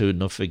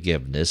attitudinal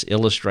forgiveness,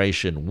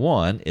 illustration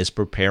 1, is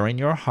preparing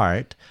your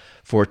heart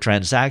for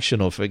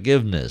transactional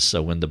forgiveness.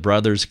 So when the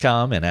brothers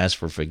come and ask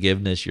for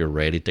forgiveness, you're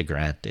ready to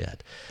grant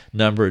it.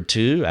 Number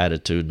 2,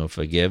 attitudinal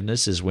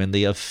forgiveness is when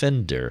the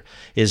offender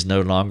is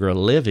no longer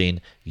living,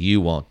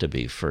 you want to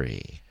be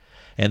free.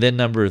 And then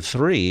number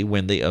 3,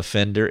 when the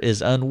offender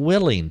is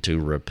unwilling to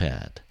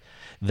repent.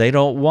 They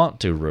don't want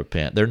to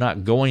repent. They're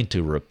not going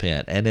to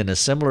repent. And in a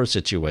similar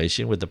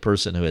situation with the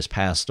person who has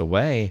passed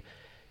away,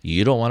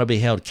 You don't want to be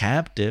held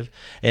captive.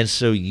 And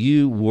so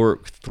you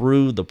work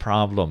through the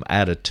problem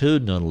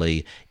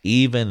attitudinally,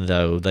 even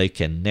though they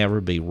can never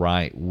be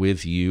right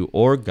with you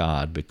or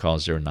God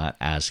because they're not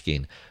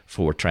asking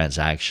for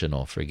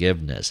transactional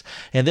forgiveness.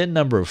 And then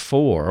number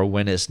 4,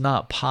 when it's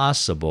not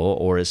possible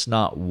or it's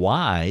not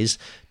wise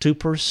to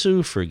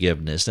pursue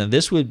forgiveness. And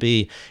this would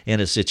be in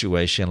a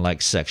situation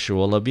like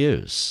sexual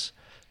abuse,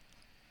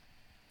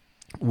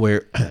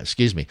 where,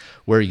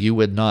 where you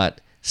would not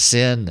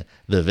send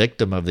the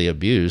victim of the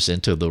abuse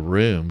into the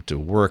room to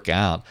work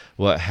out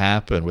what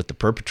happened with the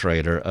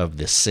perpetrator of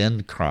the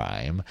sin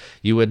crime.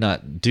 You would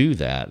not do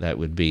that. That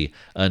would be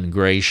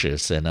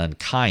ungracious and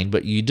unkind.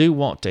 But you do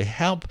want to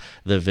help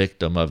the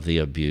victim of the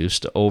abuse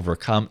to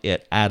overcome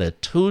it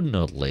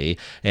attitudinally,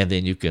 and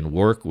then you can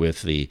work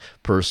with the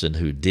person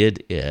who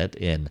did it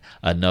in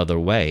another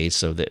way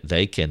so that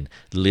they can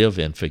live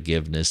in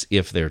forgiveness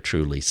if they're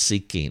truly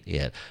seeking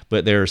it.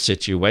 But there are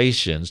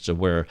situations to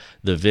where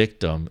the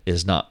victim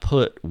is not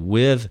put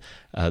with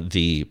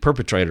the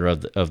perpetrator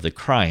of the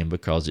crime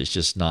because it's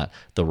just not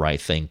the right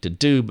thing to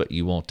do, but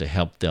you want to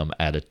help them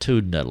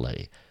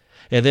attitudinally.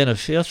 And then a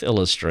 5th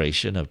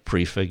illustration of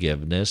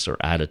pre-forgiveness or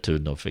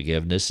attitudinal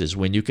forgiveness is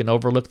when you can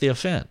overlook the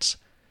offense.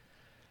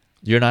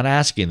 You're not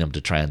asking them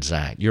to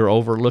transact. You're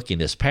overlooking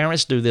this.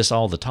 Parents do this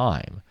all the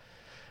time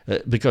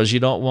because you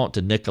don't want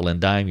to nickel and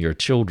dime your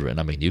children.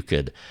 I mean, you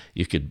could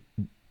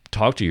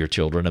talk to your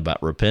children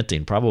about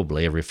repenting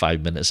probably every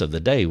 5 minutes of the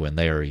day when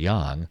they are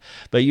young,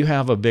 but you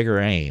have a bigger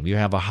aim. You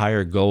have a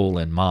higher goal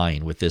in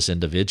mind with this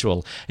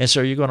individual, and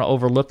so you're going to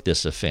overlook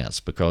this offense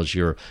because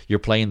you're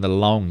playing the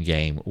long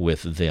game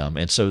with them.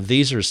 And so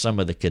these are some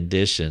of the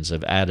conditions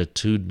of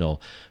attitudinal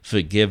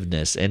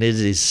forgiveness, and it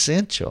is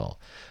essential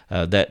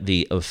that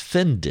the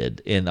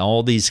offended in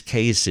all these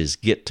cases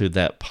get to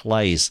that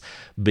place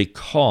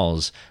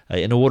because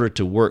in order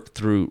to work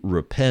through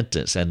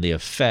repentance and the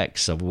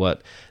effects of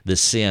what the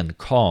sin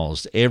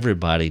caused,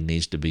 everybody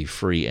needs to be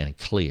free and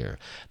clear.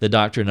 The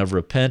doctrine of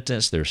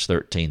repentance, there's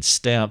 13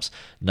 steps.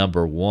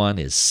 Number 1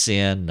 is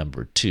sin.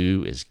 Number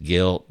 2 is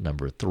guilt.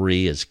 Number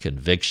 3 is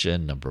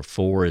conviction. Number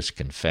 4 is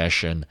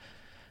confession.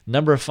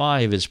 Number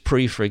 5 is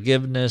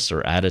pre-forgiveness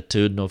or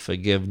attitudinal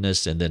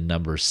forgiveness. And then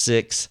number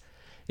 6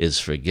 is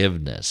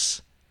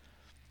forgiveness.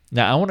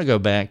 Now, I want to go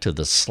back to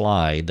the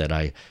slide that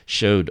I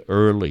showed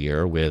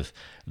earlier with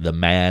the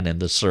man in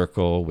the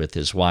circle with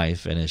his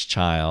wife and his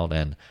child,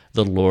 and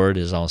the Lord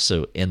is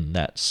also in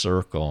that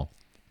circle.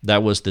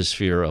 That was the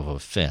sphere of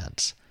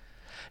offense.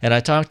 And I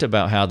talked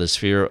about how the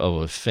sphere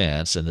of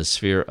offense and the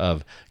sphere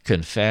of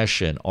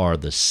confession are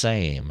the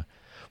same.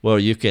 Well,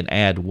 you can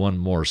add one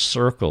more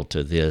circle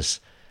to this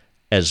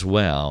as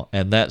well,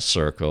 and that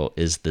circle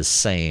is the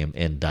same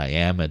in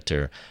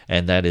diameter,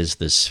 and that is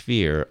the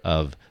sphere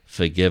of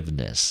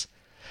forgiveness.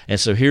 And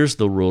so here's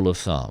the rule of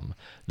thumb.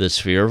 The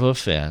sphere of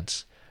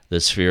offense, the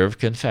sphere of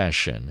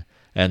confession,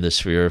 and the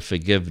sphere of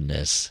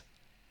forgiveness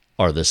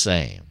are the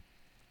same.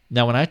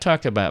 Now, when I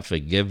talk about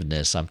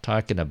forgiveness, I'm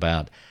talking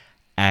about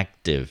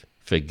active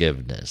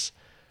forgiveness.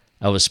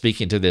 I was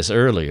speaking to this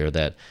earlier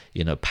that,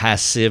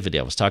 passivity.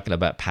 I was talking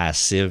about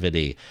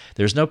passivity.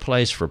 There's no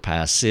place for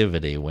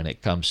passivity when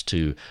it comes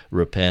to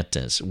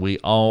repentance. We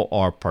all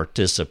are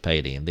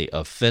participating, the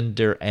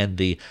offender and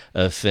the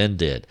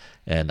offended.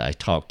 And I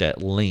talked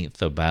at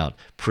length about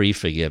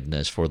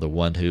pre-forgiveness for the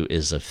one who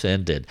is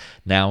offended.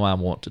 Now I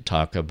want to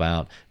talk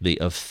about the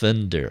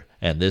offender,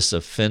 and this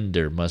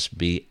offender must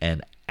be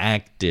an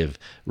active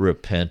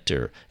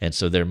repenter. And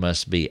so there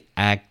must be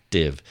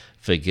active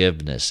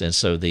forgiveness. And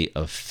so the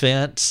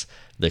offense,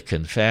 the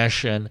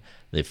confession,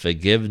 the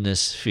forgiveness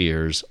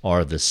spheres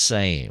are the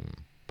same.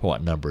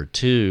 Point number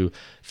 2,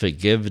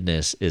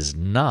 forgiveness is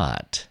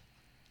not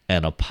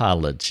an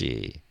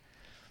apology.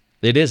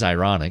 It is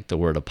ironic, the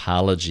word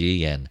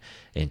apology and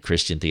in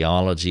Christian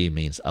theology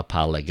means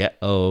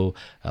apologeo,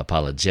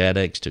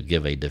 apologetics, to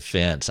give a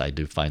defense. I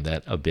do find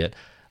that a bit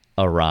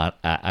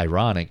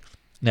ironic.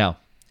 Now,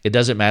 it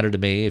doesn't matter to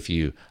me if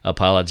you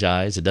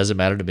apologize. It doesn't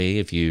matter to me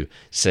if you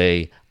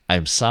say,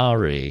 I'm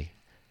sorry,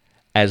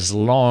 as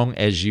long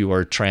as you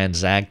are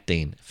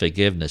transacting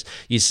forgiveness.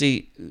 You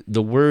see,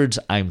 the words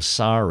I'm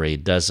sorry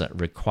doesn't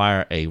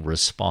require a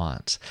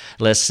response.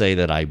 Let's say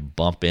that I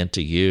bump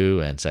into you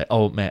and say,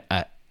 oh man,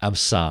 I'm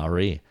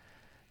sorry.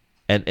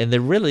 And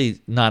they're really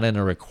not in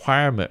a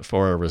requirement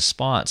for a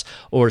response.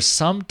 Or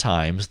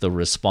sometimes the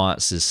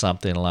response is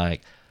something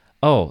like,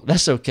 oh,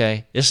 that's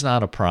okay. It's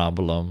not a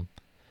problem.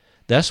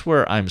 That's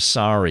where I'm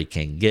sorry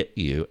can get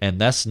you,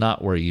 and that's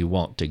not where you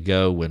want to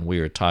go when we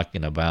are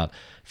talking about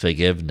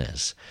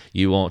forgiveness.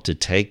 You want to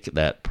take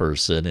that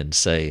person and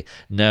say,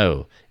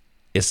 no,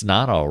 it's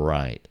not all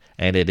right,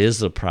 and it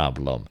is a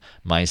problem.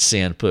 My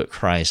sin put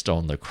Christ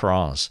on the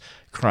cross.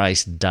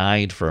 Christ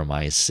died for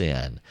my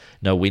sin.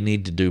 No, we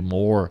need to do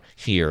more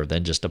here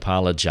than just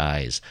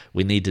apologize.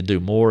 We need to do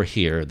more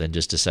here than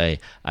just to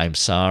say, I'm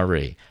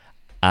sorry.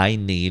 I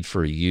need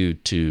for you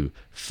to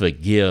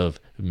forgive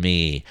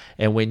me.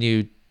 And when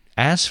you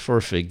ask for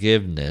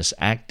forgiveness,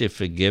 active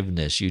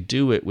forgiveness, you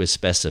do it with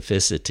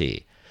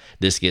specificity.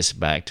 This gets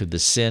back to the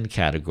sin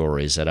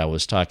categories that I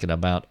was talking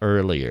about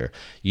earlier.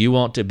 You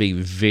want to be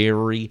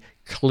very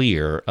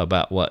clear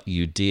about what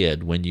you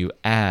did when you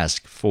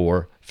ask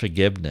for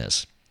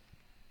forgiveness.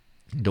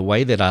 The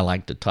way that I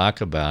like to talk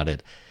about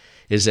it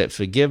is that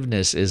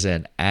forgiveness is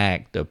an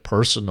act of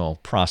personal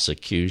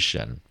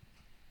prosecution.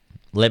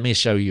 Let me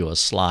show you a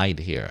slide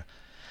here,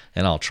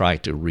 and I'll try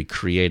to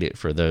recreate it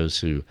for those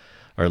who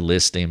are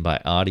listening by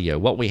audio.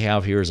 What we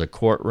have here is a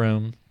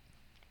courtroom,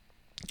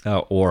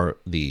 or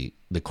the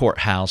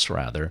courthouse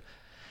rather,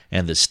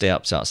 and the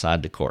steps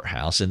outside the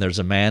courthouse. And there's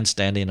a man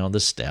standing on the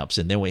steps.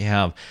 And then we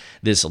have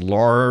this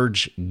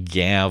large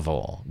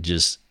gavel,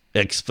 just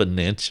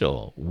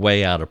exponential,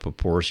 way out of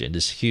proportion,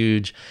 this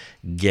huge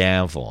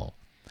gavel.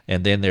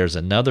 And then there's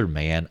another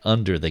man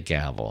under the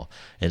gavel.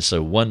 And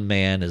so one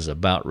man is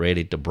about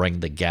ready to bring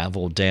the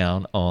gavel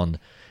down on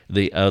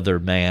the other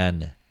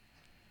man.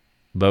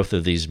 Both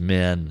of these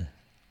men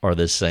are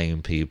the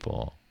same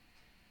people.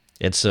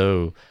 And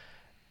so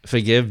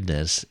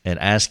forgiveness and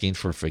asking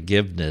for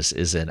forgiveness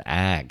is an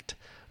act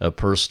of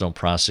personal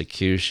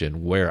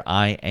prosecution where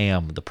I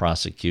am the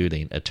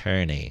prosecuting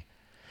attorney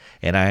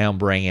and I am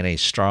bringing a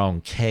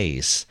strong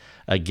case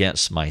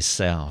against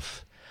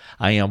myself.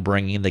 I am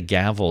bringing the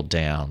gavel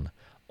down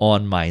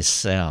on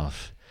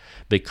myself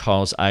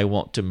because I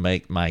want to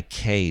make my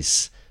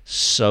case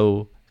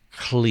so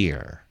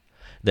clear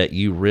that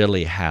you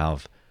really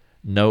have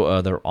no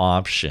other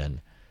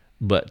option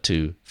but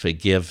to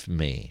forgive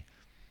me.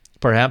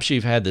 Perhaps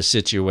you've had the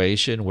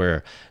situation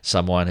where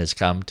someone has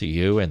come to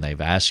you and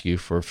they've asked you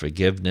for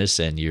forgiveness,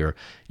 and you're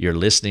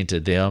listening to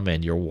them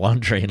and you're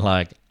wondering,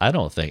 like, I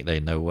don't think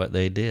they know what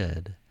they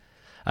did.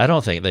 I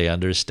don't think they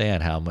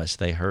understand how much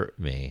they hurt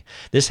me.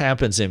 This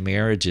happens in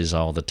marriages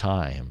all the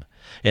time.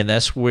 And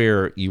that's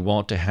where you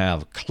want to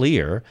have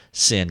clear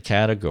sin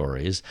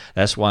categories.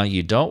 That's why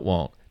you don't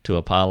want to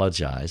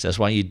apologize. That's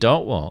why you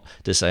don't want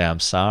to say,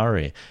 I'm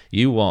sorry.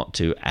 You want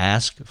to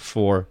ask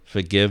for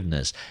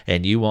forgiveness,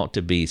 and you want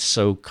to be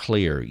so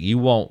clear. You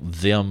want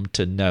them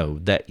to know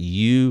that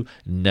you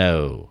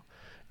know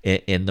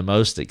in the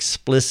most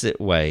explicit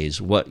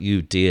ways what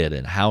you did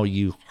and how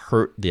you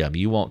hurt them.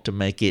 You want to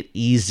make it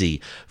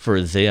easy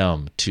for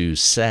them to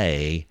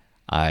say,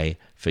 I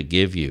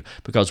forgive you.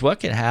 Because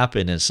what can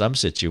happen in some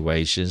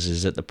situations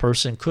is that the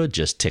person could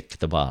just tick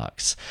the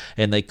box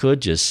and they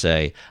could just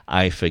say,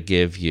 I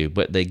forgive you,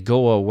 but they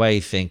go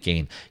away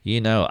thinking,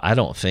 I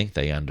don't think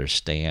they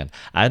understand.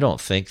 I don't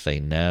think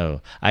they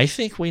know. I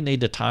think we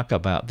need to talk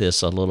about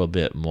this a little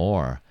bit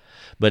more.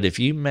 But if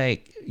you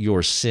make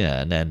your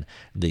sin and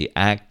the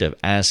act of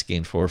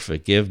asking for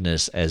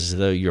forgiveness as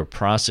though you're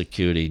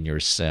prosecuting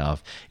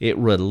yourself, it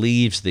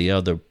relieves the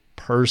other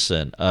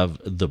person of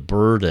the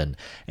burden,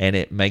 and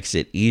it makes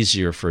it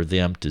easier for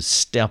them to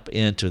step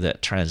into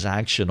that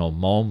transactional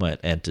moment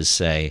and to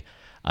say,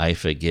 I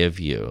forgive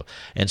you.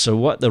 And so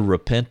what the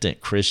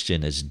repentant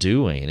Christian is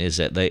doing is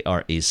that they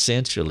are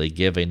essentially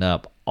giving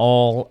up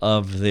all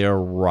of their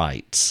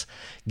rights,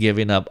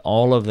 giving up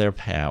all of their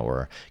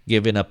power,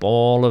 giving up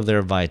all of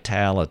their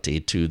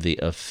vitality to the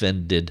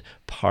offended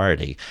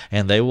party.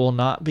 And they will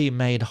not be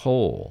made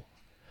whole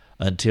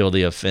until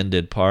the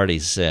offended party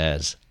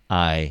says,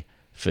 I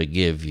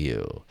forgive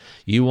you.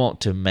 You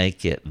want to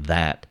make it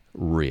that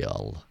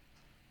real.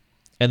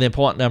 And then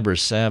point number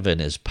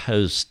 7 is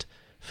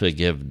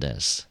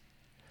post-forgiveness.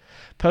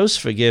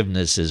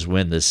 Post-forgiveness is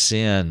when the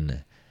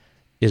sin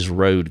is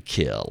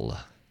roadkill.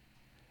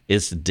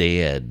 It's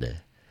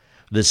dead.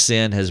 The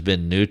sin has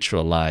been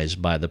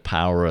neutralized by the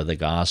power of the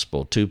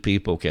gospel. 2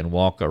 people can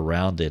walk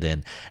around it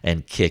and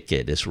kick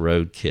it. It's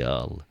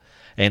roadkill.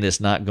 And it's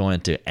not going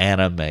to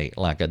animate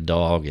like a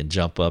dog and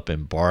jump up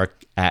and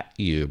bark at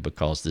you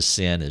because the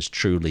sin is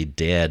truly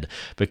dead,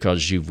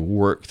 because you've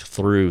worked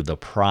through the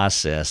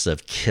process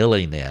of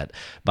killing it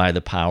by the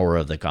power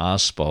of the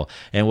gospel.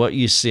 And what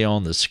you see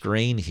on the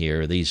screen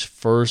here, these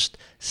first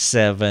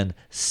 7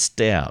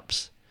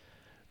 steps,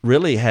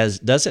 really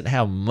doesn't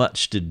have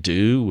much to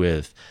do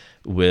with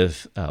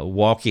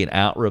walking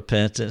out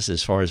repentance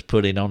as far as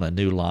putting on a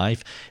new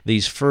life.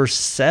 These first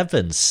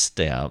 7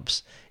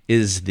 steps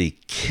is the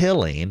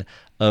killing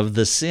of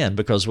the sin,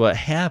 because what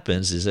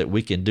happens is that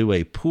we can do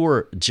a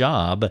poor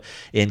job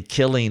in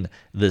killing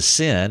the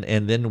sin,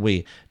 and then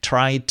we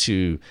try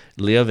to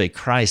live a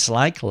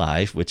Christ-like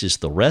life, which is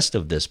the rest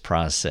of this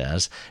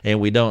process, and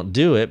we don't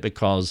do it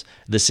because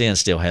the sin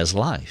still has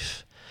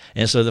life.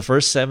 And so the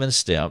first 7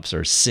 steps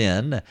are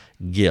sin,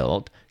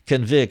 guilt,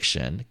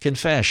 conviction,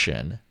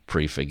 confession,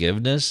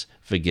 pre-forgiveness,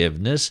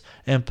 forgiveness,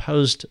 and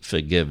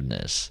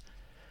post-forgiveness.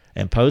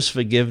 And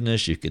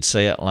post-forgiveness, you could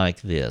say it like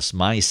this: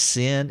 my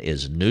sin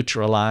is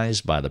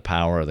neutralized by the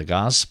power of the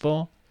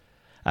gospel.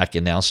 I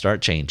can now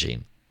start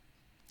changing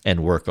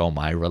and work on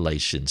my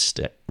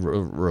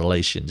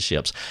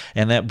relationships.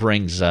 And that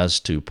brings us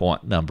to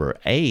point number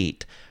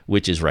 8,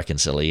 which is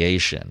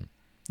reconciliation.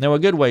 Now, a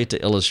good way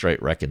to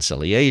illustrate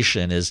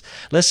reconciliation is,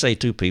 let's say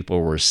 2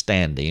 people were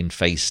standing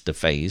face to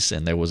face,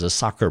 and there was a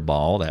soccer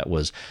ball that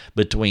was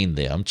between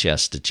them,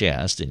 chest to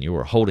chest, and you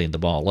were holding the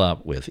ball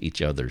up with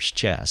each other's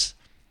chest.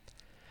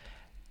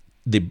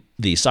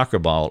 the soccer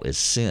ball is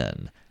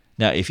sin.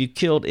 Now, if you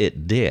killed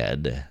it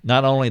dead,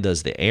 not only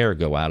does the air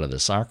go out of the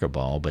soccer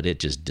ball, but it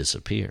just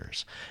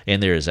disappears.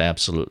 And there is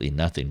absolutely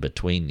nothing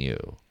between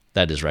you.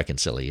 That is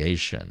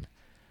reconciliation.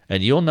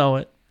 And you'll know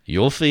it.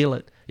 You'll feel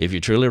it. If you're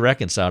truly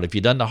reconciled, if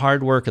you've done the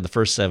hard work of the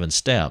first 7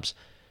 steps,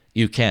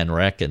 you can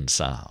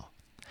reconcile.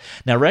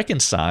 Now,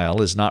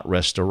 reconcile is not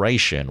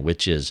restoration,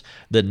 which is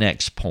the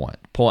next point.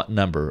 Point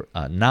number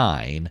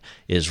 9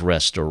 is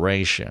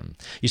restoration.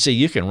 You see,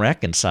 you can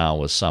reconcile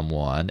with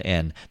someone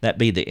and that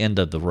be the end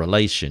of the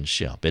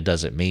relationship. It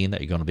doesn't mean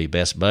that you're going to be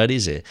best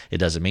buddies. It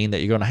doesn't mean that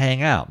you're going to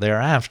hang out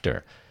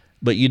thereafter.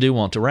 But you do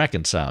want to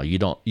reconcile.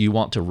 You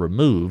want to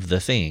remove the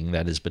thing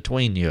that is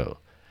between you.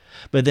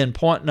 But then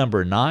point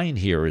number 9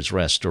 here is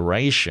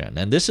restoration.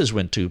 And this is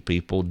when two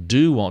people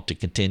do want to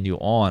continue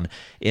on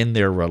in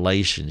their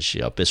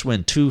relationship. It's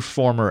when two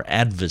former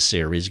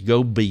adversaries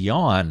go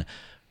beyond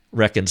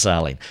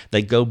reconciling.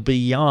 They go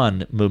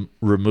beyond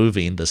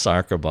removing the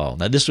soccer ball.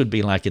 Now, this would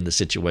be like in the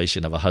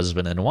situation of a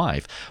husband and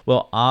wife.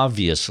 Well,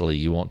 obviously,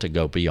 you want to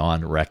go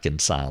beyond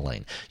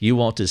reconciling. You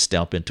want to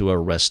step into a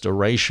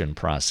restoration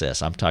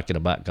process. I'm talking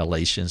about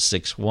Galatians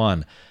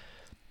 6:1.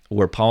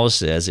 Where Paul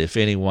says, if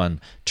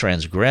anyone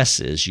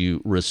transgresses,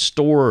 you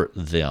restore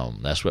them.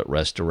 That's what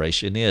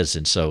restoration is.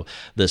 And so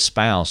the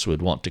spouse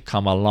would want to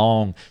come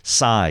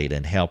alongside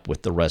and help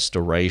with the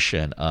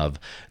restoration of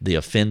the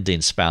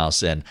offending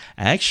spouse. And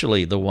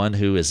actually, the one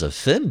who is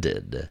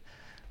offended,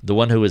 the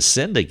one who is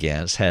sinned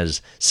against,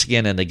 has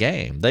skin in the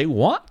game. They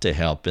want to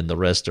help in the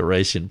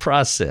restoration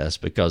process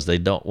because they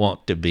don't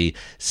want to be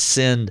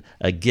sinned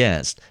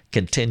against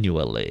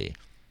continually.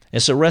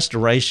 And so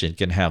restoration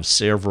can have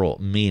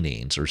several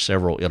meanings or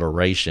several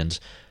iterations.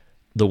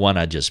 The one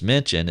I just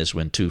mentioned is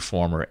when two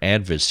former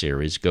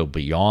adversaries go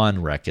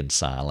beyond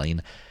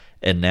reconciling,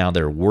 and now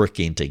they're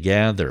working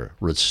together,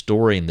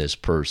 restoring this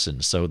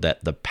person so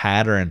that the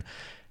pattern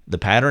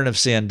of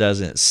sin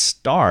doesn't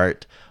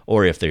start,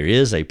 or if there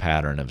is a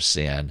pattern of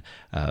sin,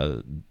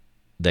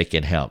 they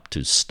can help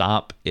to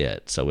stop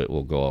it so it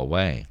will go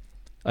away.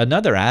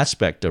 Another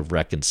aspect of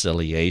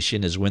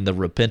reconciliation is when the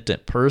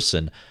repentant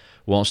person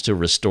wants to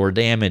restore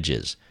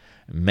damages.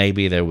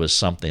 Maybe there was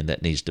something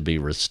that needs to be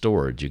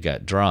restored. You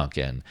got drunk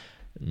and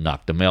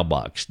knocked a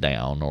mailbox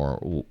down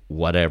or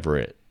whatever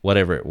it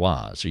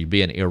was. Or you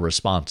being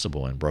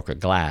irresponsible and broke a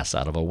glass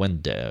out of a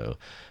window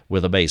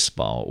with a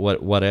baseball,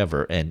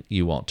 whatever, and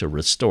you want to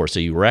restore. So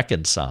you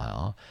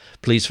reconcile.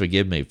 Please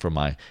forgive me for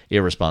my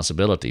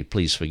irresponsibility.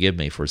 Please forgive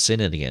me for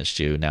sinning against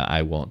you. Now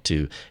I want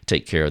to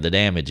take care of the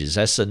damages.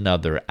 That's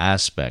another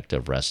aspect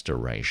of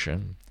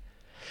restoration.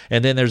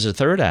 And then there's a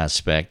third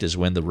aspect is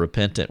when the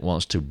repentant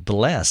wants to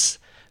bless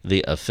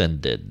the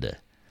offended.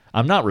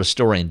 I'm not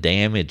restoring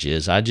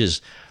damages. I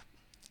just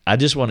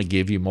want to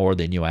give you more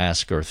than you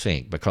ask or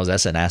think, because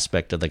that's an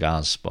aspect of the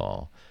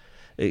gospel.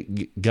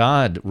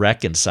 God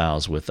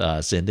reconciles with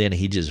us, and then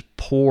he just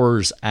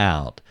pours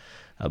out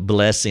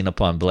blessing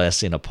upon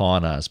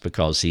us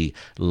because he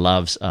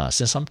loves us.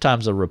 And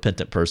sometimes a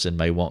repentant person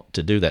may want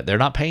to do that. They're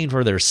not paying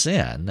for their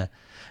sin.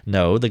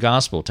 No, the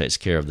gospel takes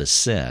care of the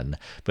sin,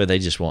 but they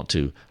just want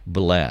to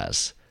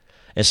bless.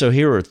 And so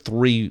here are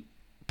 3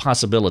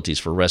 possibilities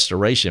for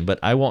restoration, but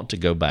I want to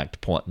go back to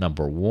point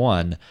number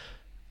 1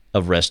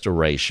 of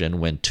restoration,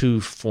 when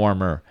two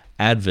former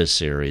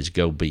adversaries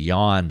go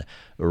beyond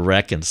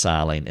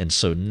reconciling. And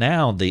so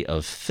now the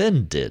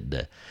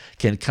offended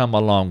can come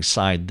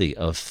alongside the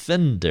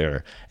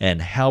offender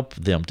and help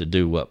them to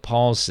do what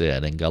Paul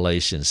said in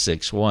Galatians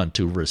 6:1,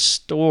 to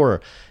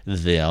restore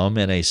them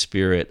in a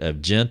spirit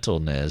of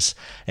gentleness.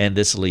 And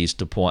this leads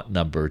to point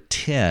number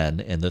 10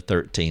 in the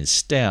 13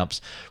 steps,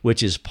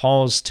 which is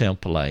Paul's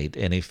template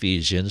in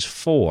Ephesians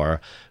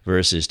 4,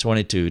 verses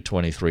 22,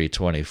 23,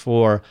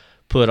 24.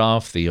 Put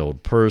off the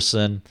old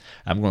person.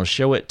 I'm going to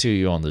show it to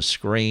you on the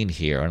screen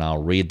here, and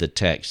I'll read the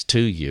text to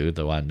you,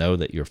 though I know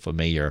that you're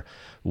familiar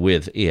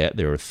with it.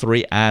 There are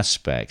 3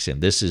 aspects,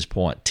 and this is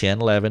point 10,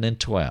 11, and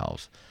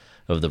 12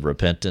 of the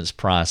repentance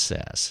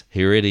process.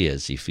 Here it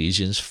is,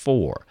 Ephesians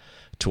 4,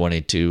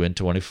 22 and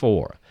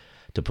 24.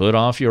 To put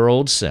off your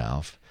old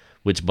self,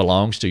 which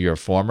belongs to your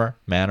former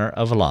manner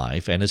of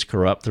life and is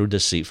corrupt through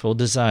deceitful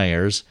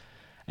desires,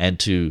 and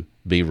to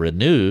be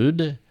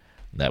renewed,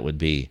 that would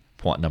be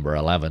point number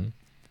 11,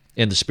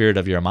 in the spirit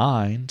of your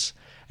minds,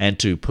 and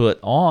to put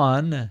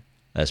on,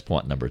 that's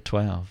point number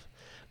 12,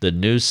 the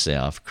new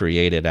self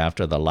created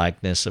after the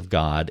likeness of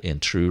God in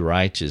true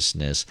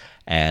righteousness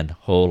and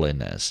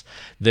holiness.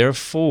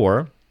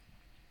 Therefore,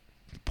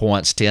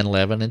 points 10,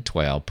 11, and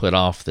 12, put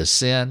off the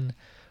sin,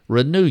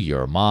 renew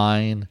your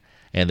mind,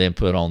 and then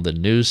put on the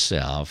new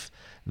self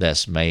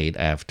that's made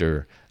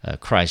after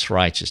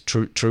Christ's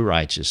true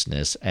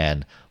righteousness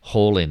and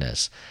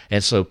holiness.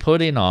 And so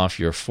putting off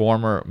your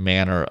former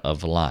manner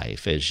of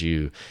life as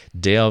you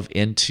delve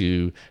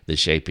into the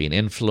shaping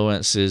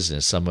influences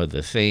and some of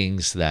the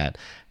things that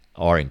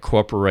are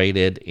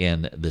incorporated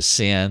in the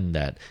sin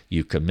that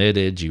you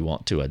committed. You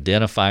want to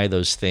identify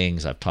those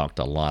things. I've talked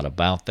a lot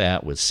about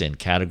that with sin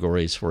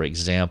categories, for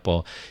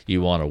example.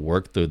 You want to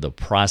work through the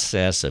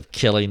process of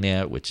killing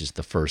it, which is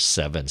the first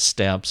 7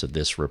 steps of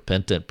this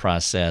repentant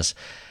process.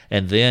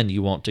 And then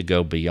you want to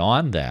go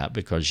beyond that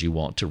because you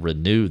want to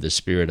renew the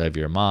spirit of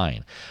your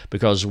mind.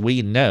 Because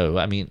we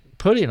know,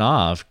 putting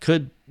off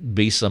could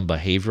be some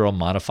behavioral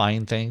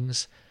modifying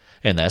things,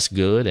 and that's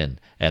good and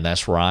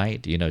that's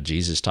right.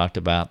 Jesus talked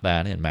about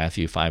that in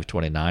Matthew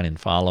 5:29 and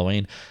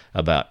following,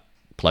 about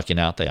plucking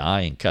out the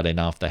eye and cutting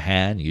off the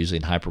hand,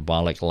 using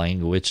hyperbolic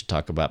language to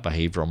talk about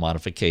behavioral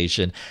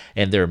modification.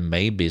 And there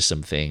may be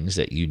some things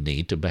that you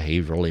need to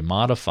behaviorally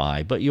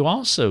modify, but you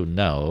also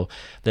know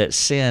that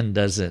sin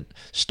doesn't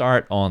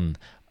start on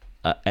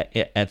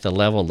at the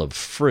level of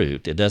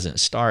fruit. It doesn't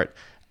start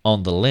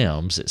on the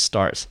limbs, it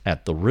starts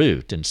at the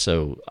root. And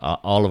so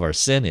all of our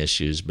sin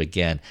issues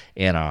begin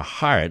in our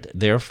heart.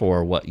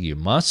 Therefore, what you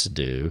must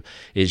do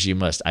is you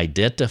must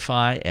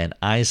identify and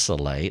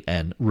isolate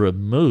and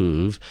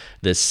remove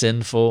the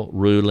sinful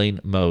ruling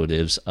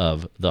motives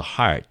of the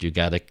heart. You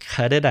got to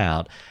cut it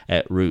out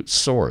at root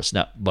source.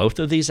 Now, both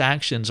of these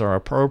actions are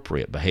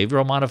appropriate.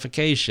 Behavioral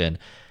modification,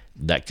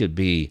 that could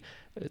be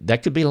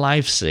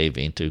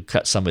life-saving to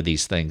cut some of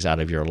these things out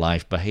of your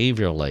life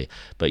behaviorally,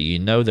 but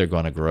they're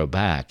going to grow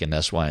back, and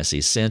that's why it's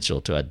essential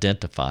to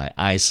identify,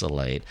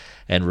 isolate,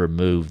 and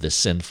remove the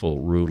sinful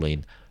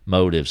ruling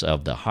motives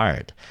of the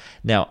heart.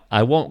 Now,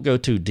 I won't go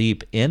too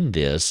deep in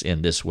this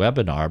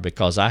webinar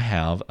because I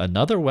have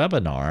another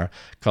webinar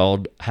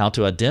called How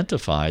to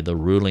Identify the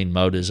Ruling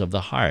Motives of the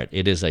Heart.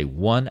 It is a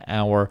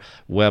 1-hour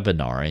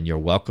webinar, and you're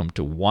welcome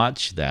to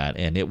watch that,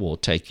 and it will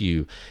take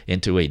you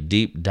into a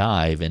deep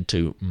dive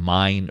into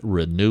mind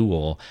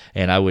renewal.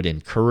 And I would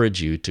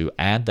encourage you to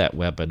add that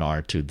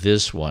webinar to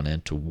this one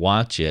and to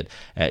watch it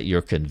at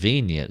your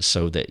convenience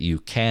so that you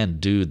can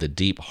do the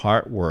deep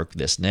heart work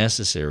that's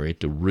necessary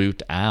to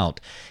root out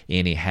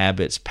any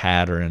habits,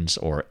 patterns,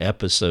 or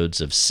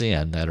episodes of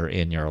sin that are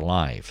in your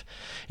life.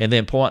 And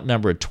then point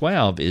number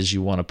 12 is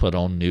you want to put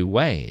on new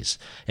ways.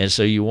 And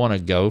so you want to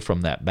go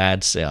from that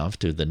bad self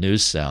to the new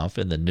self,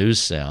 and the new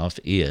self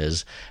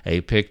is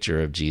a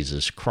picture of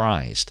Jesus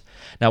Christ.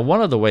 Now,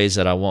 one of the ways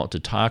that I want to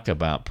talk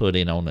about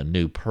putting on a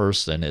new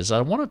person is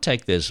I want to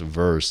take this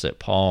verse that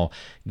Paul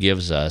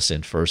gives us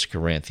in 1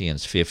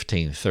 Corinthians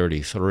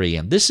 15:33,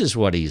 and this is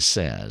what he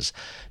says: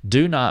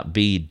 "Do not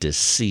be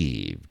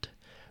deceived.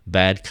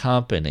 Bad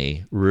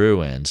company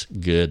ruins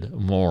good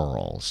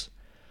morals."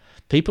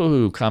 People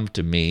who come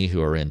to me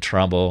who are in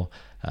trouble,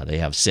 they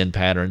have sin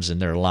patterns in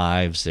their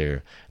lives,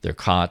 they're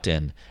caught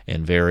in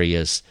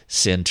various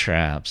sin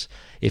traps.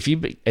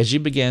 As you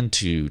begin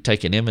to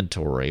take an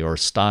inventory or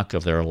stock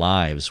of their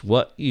lives,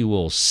 what you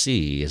will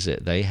see is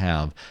that they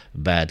have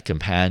bad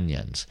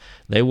companions.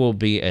 There will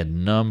be a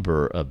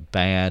number of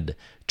bad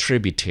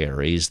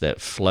tributaries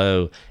that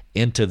flow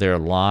into their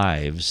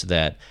lives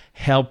that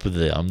help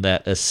them,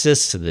 that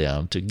assist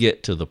them to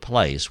get to the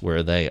place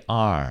where they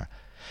are.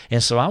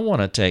 And so I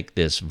want to take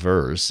this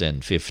verse in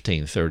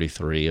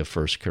 15:33 of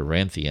 1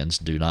 Corinthians,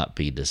 "Do not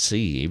be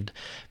deceived.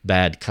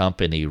 Bad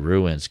company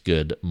ruins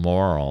good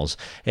morals."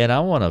 And I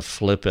want to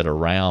flip it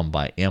around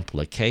by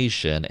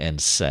implication and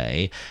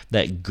say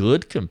that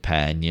good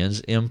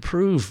companions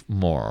improve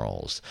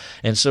morals.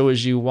 And so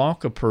as you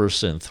walk a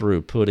person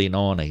through putting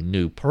on a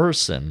new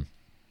person,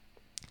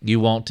 you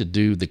want to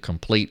do the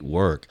complete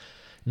work,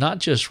 not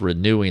just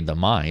renewing the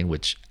mind,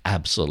 which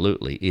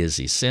absolutely is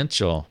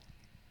essential,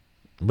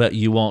 but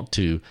you want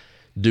to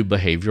do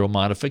behavioral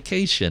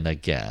modification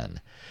again.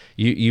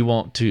 You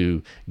want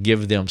to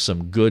give them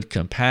some good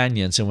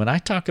companions. And when I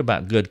talk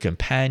about good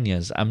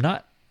companions, I'm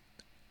not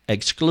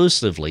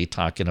exclusively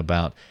talking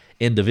about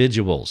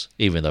individuals,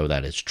 even though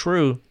that is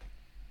true.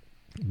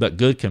 But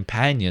good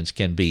companions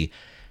can be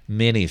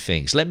many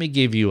things. Let me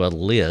give you a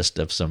list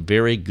of some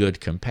very good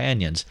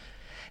companions.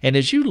 And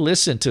as you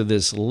listen to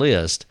this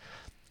list,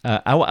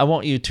 I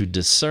want you to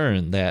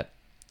discern that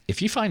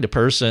if you find a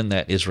person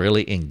that is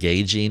really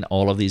engaging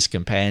all of these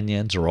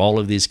companions, or all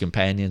of these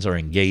companions are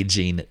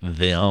engaging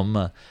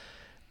them,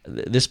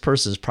 this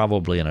person is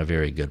probably in a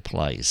very good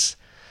place.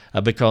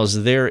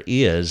 Because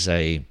there's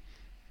a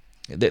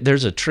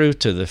truth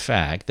to the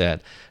fact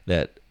that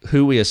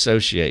who we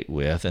associate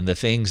with and the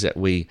things that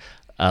we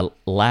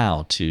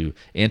allow to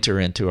enter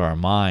into our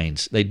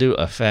minds, they do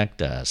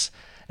affect us.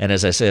 And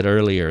as I said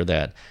earlier,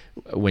 that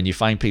when you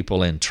find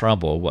people in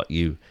trouble, what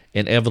you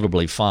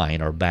inevitably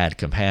find are bad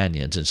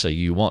companions. And so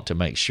you want to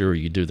make sure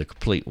you do the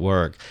complete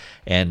work.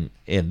 And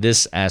in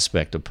this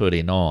aspect of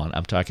putting on,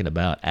 I'm talking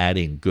about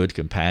adding good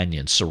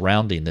companions,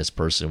 surrounding this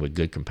person with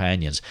good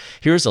companions.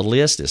 Here's a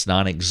list. It's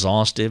not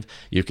exhaustive.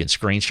 You can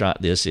screenshot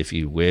this if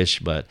you wish,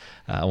 but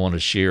I want to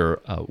share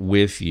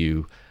with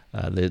you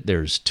that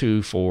there's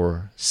 2,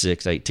 4,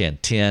 6,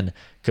 8, 10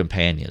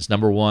 companions.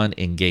 Number 1,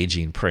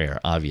 engaging prayer,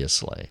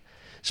 obviously.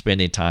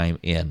 Spending time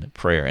in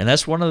prayer. And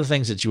that's one of the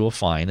things that you will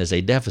find as a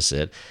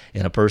deficit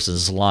in a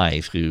person's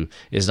life who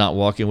is not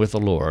walking with the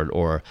Lord,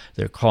 or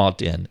they're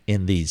caught in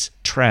these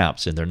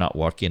traps, and they're not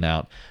walking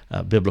out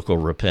biblical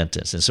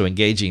repentance. And so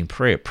engaging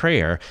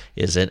prayer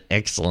is an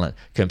excellent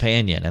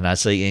companion. And I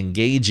say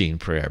engaging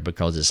prayer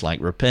because it's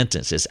like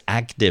repentance. It's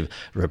active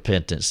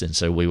repentance. And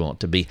so we want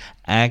to be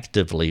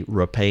actively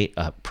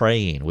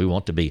praying. We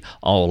want to be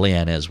all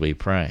in as we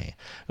pray.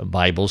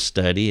 Bible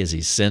study is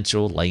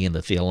essential, laying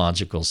the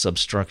theological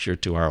substructure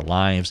to our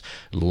lives,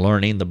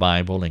 learning the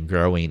Bible and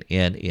growing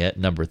in it.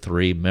 Number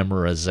 3,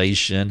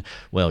 memorization.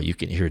 Well, you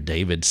can hear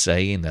David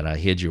saying that I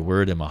hid your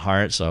word in my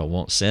heart so I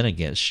won't sin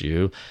against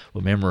you.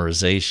 Well,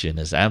 memorization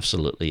is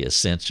absolutely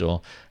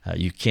essential.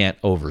 You can't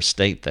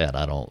overstate that,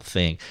 I don't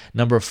think.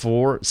 Number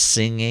 4,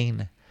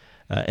 singing.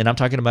 And I'm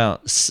talking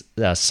about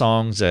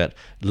songs that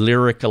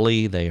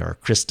lyrically they are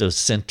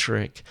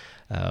Christocentric.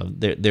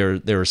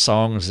 There are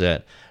songs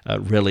that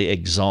really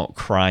exalt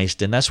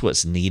Christ, and that's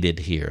what's needed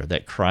here,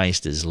 that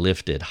Christ is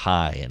lifted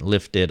high and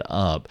lifted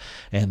up,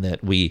 and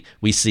that we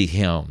see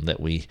Him,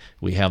 that we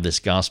have this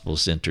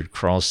gospel-centered,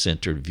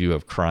 cross-centered view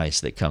of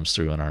Christ that comes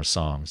through in our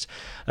songs.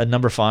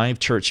 Number 5,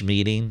 church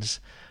meetings.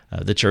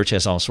 The church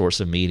has all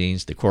sorts of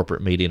meetings, the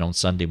corporate meeting on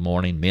Sunday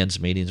morning, men's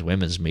meetings,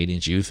 women's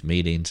meetings, youth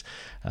meetings,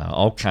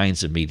 all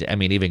kinds of meetings. I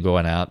mean, even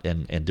going out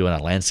and doing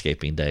a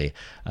landscaping day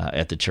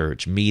at the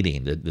church,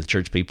 meeting, the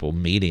church people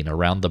meeting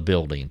around the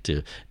building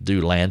to do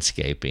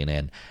landscaping,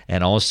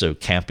 and also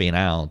camping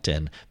out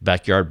and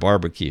backyard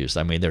barbecues.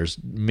 I mean, there's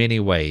many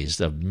ways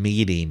of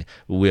meeting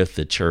with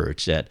the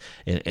church that,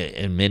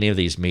 and many of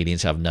these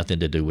meetings have nothing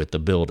to do with the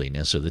building.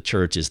 And so the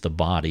church is the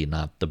body,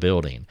 not the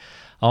building.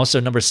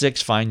 Also, number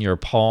 6, find your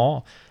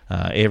Paul.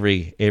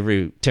 Every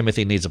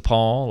Timothy needs a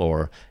Paul,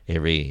 or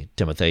every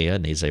Timothea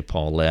needs a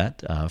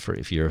Paulette, for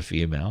if you're a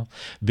female.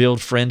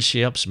 Build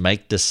friendships,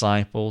 make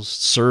disciples,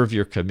 serve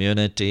your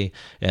community,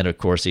 and of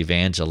course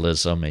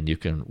evangelism. And you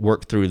can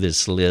work through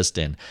this list,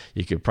 and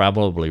you could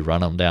probably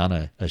run them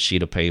down a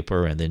sheet of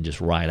paper and then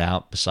just write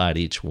out beside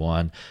each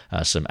one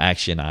some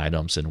action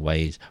items and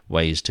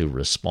ways to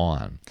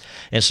respond.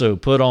 And so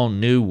put on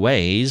new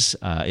ways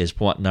is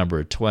point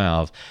number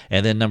 12.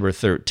 And then number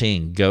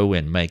 13, go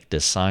and make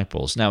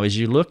disciples. Now, as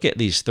you look at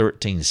these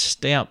 13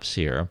 steps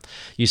here,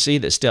 you see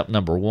that step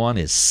number 1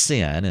 is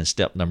sin, and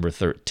step number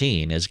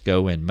 13 is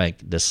go and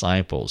make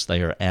disciples.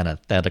 They are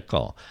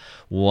antithetical.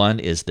 1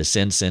 is the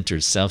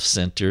sin-centered,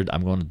 self-centered,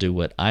 I'm going to do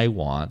what I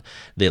want.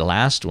 The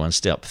last one,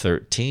 step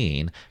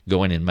 13,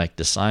 going and make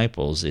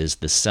disciples, is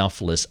the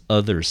selfless,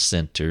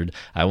 other-centered,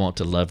 I want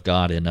to love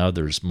God and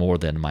others more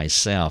than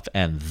myself.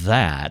 And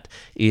that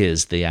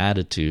is the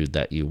attitude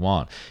that you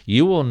want.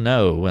 You will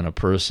know when a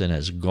person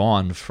has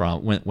gone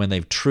from, when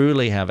they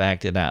truly have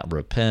acted out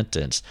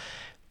repentance.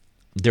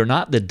 They're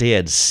not the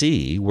Dead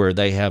Sea where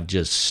they have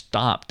just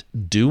stopped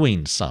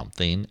doing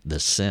something, the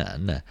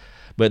sin,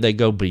 but they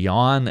go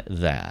beyond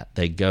that.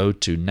 They go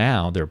to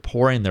now they're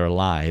pouring their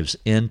lives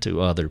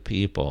into other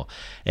people.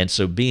 And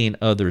so being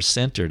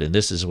other-centered, and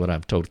this is what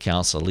I've told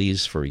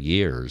counselees for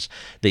years,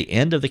 the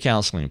end of the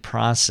counseling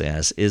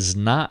process is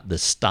not the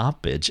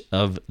stoppage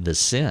of the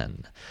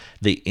sin.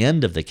 The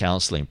end of the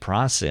counseling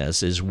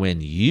process is when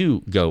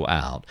you go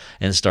out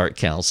and start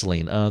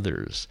counseling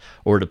others.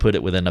 Or to put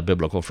it within a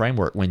biblical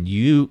framework, when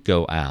you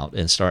go out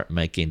and start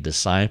making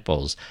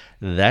disciples,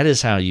 that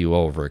is how you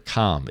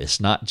overcome. It's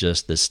not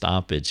just the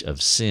stoppage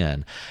of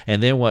sin.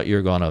 And then what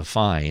you're going to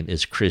find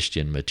is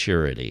Christian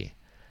maturity.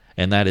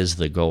 And that is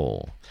the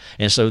goal.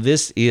 And so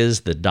this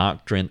is the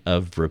doctrine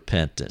of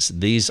repentance.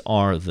 These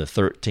are the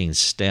 13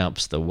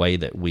 steps, the way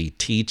that we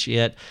teach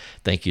it.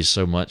 Thank you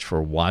so much for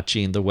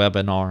watching the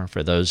webinar.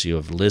 For those who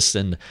have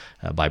listened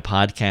by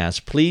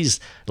podcast,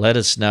 please let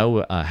us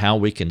know how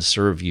we can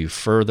serve you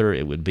further.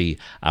 It would be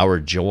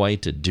our joy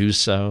to do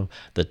so.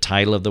 The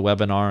title of the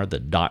webinar, The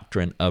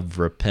Doctrine of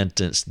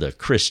Repentance, the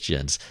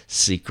Christian's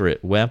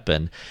Secret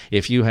Weapon.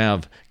 If you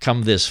have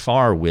come this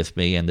far with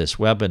me in this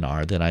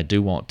webinar, then I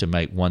do want to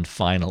make one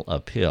final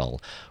appeal.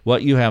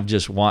 What you have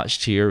just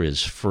watched here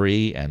is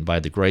free, and by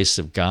the grace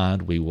of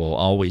God, we will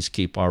always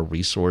keep our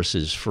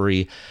resources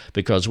free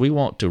because we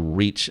want to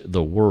reach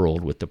the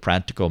world with the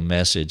practical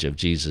message of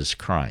Jesus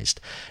Christ.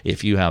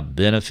 If you have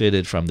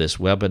benefited from this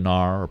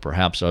webinar or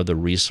perhaps other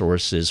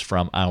resources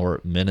from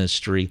our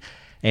ministry,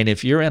 and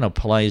if you're in a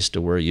place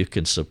to where you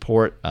can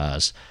support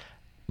us,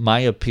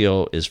 my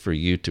appeal is for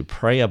you to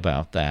pray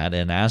about that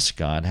and ask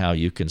God how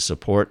you can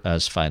support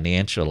us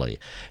financially.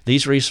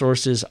 These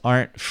resources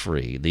aren't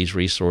free. These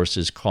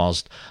resources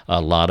cost a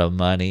lot of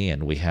money,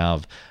 and we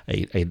have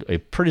a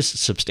pretty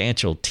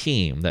substantial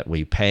team that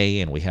we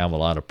pay, and we have a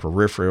lot of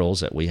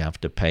peripherals that we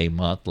have to pay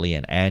monthly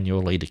and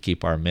annually to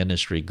keep our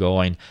ministry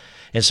going.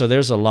 And so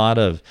there's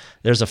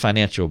a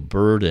financial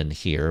burden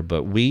here,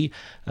 but we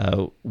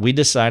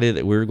decided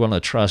that we were going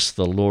to trust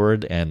the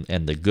Lord and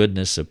the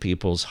goodness of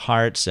people's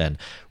hearts, and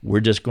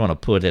we're just going to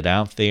put it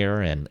out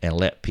there and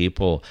let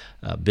people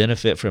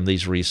benefit from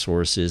these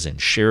resources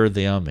and share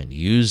them and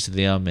use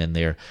them in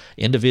their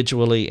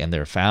individually and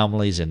their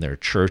families and their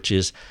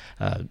churches,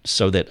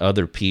 so that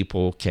other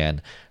people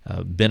can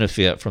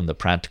benefit from the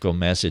practical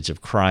message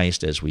of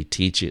Christ as we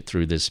teach it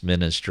through this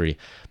ministry.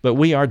 But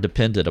we are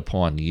dependent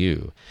upon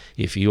you.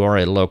 If you are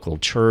a local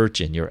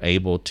church and you're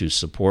able to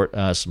support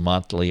us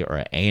monthly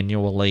or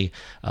annually,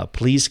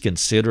 please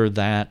consider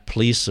that.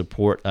 Please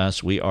support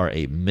us. We are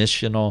a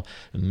missional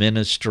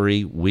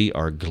ministry. We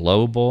are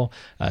global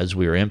as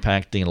we are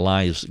impacting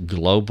lives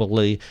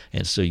globally,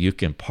 and so you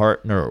can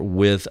partner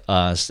with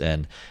us.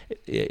 And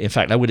in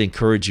fact, I would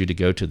encourage you to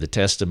go to the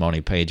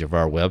testimony page of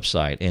our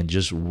website and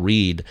just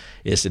read.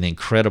 It's an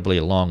incredibly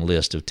long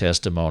list of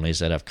testimonies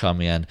that have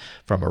come in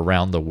from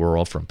around the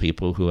world from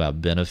people who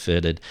have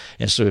benefited.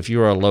 And so if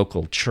you are a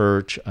local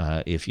church,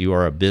 if you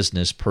are a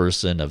business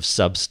person of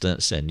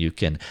substance and you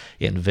can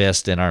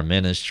invest in our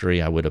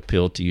ministry, I would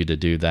appeal to you to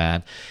do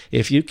that.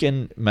 If you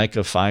can make a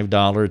 $5,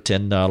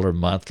 $10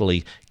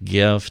 monthly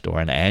gift or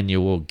an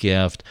annual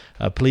gift,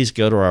 please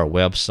go to our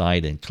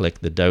website and click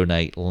the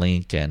donate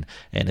link, and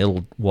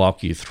it'll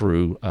walk you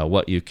through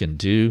what you can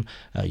do.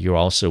 You're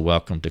also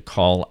welcome to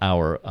call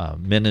our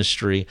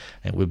ministry,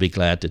 and we'll be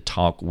glad to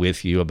talk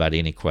with you about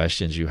any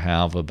questions you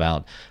have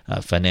about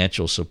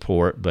financial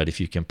support. But if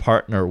you can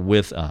partner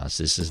with us,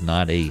 this is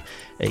not a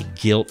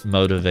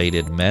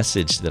guilt-motivated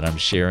message that I'm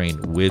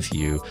sharing with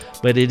you,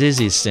 but it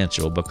is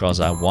essential because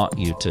I want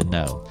you to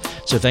know.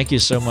 So thank you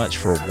so much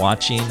for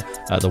watching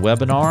the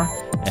webinar,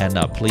 and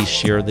please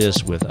share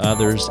this with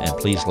others, and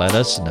please let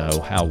us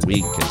know how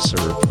we can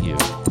serve you.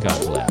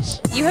 God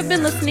bless. You have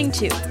been listening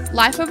to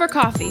Life Over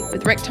Coffee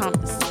with Rick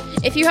Thomas.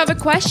 If you have a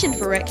question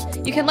for Rick,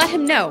 you can let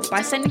him know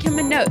by sending him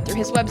a note through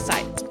his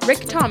website,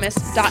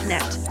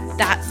 rickthomas.net.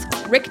 That's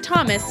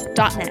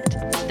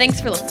rickthomas.net.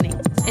 Thanks for listening.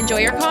 Enjoy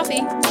your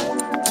coffee.